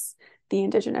erase the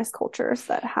indigenous cultures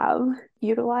that have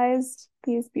utilized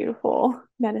these beautiful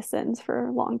medicines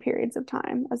for long periods of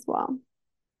time as well.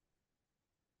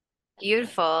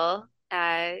 Beautiful.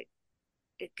 It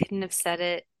couldn't have said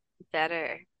it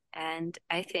better. And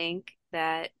I think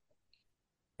that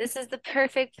this is the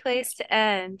perfect place to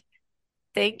end.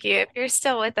 Thank you. If you're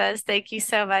still with us, thank you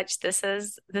so much.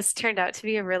 This turned out to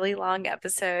be a really long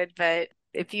episode, but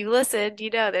if you listened,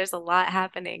 you know there's a lot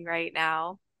happening right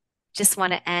now. Just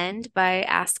want to end by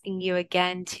asking you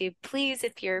again to please,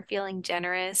 if you're feeling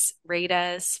generous, rate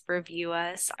us, review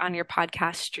us on your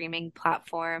podcast streaming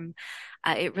platform.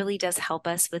 It really does help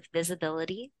us with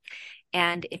visibility.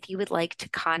 And if you would like to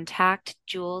contact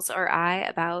Jules or I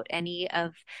about any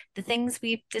of the things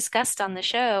we've discussed on the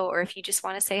show, or if you just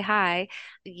want to say hi,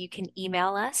 you can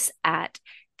email us at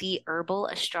the herbal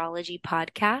astrology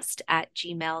podcast at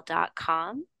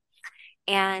gmail.com.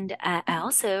 And I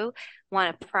also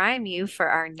want to prime you for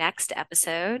our next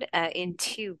episode in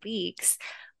 2 weeks.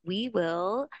 We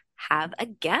will have a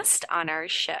guest on our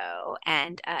show,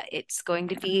 and it's going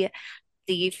to be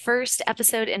the first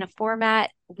episode in a format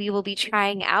we will be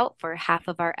trying out for half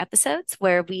of our episodes,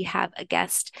 where we have a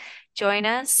guest join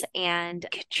us and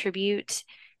contribute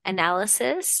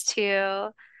analysis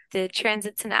to the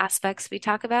transits and aspects we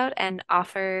talk about and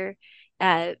offer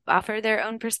their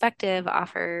own perspective,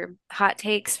 offer hot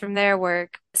takes from their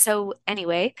work. So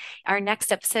anyway, our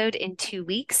next episode in 2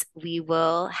 weeks, we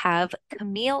will have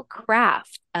Camille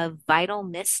Craft of Vital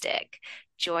Mystic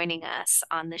joining us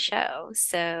on the show.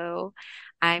 So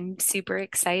I'm super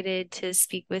excited to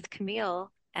speak with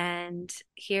Camille and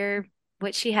hear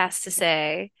what she has to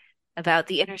say about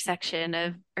the intersection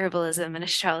of herbalism and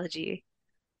astrology.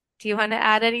 Do you want to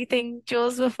add anything,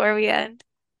 Jules, before we end?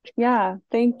 Yeah,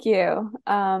 thank you.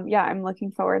 Yeah, I'm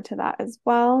looking forward to that as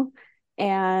well.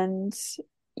 And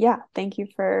yeah, thank you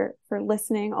for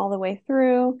listening all the way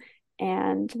through.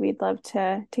 And we'd love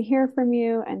to hear from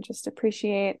you and just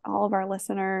appreciate all of our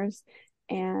listeners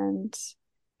and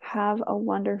have a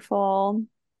wonderful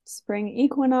spring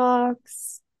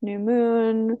equinox, new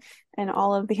moon, and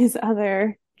all of these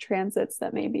other transits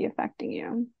that may be affecting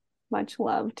you. Much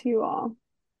love to you all.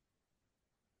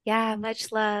 Yeah,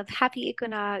 much love. Happy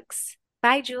equinox.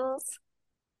 Bye, Jules.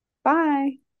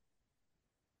 Bye.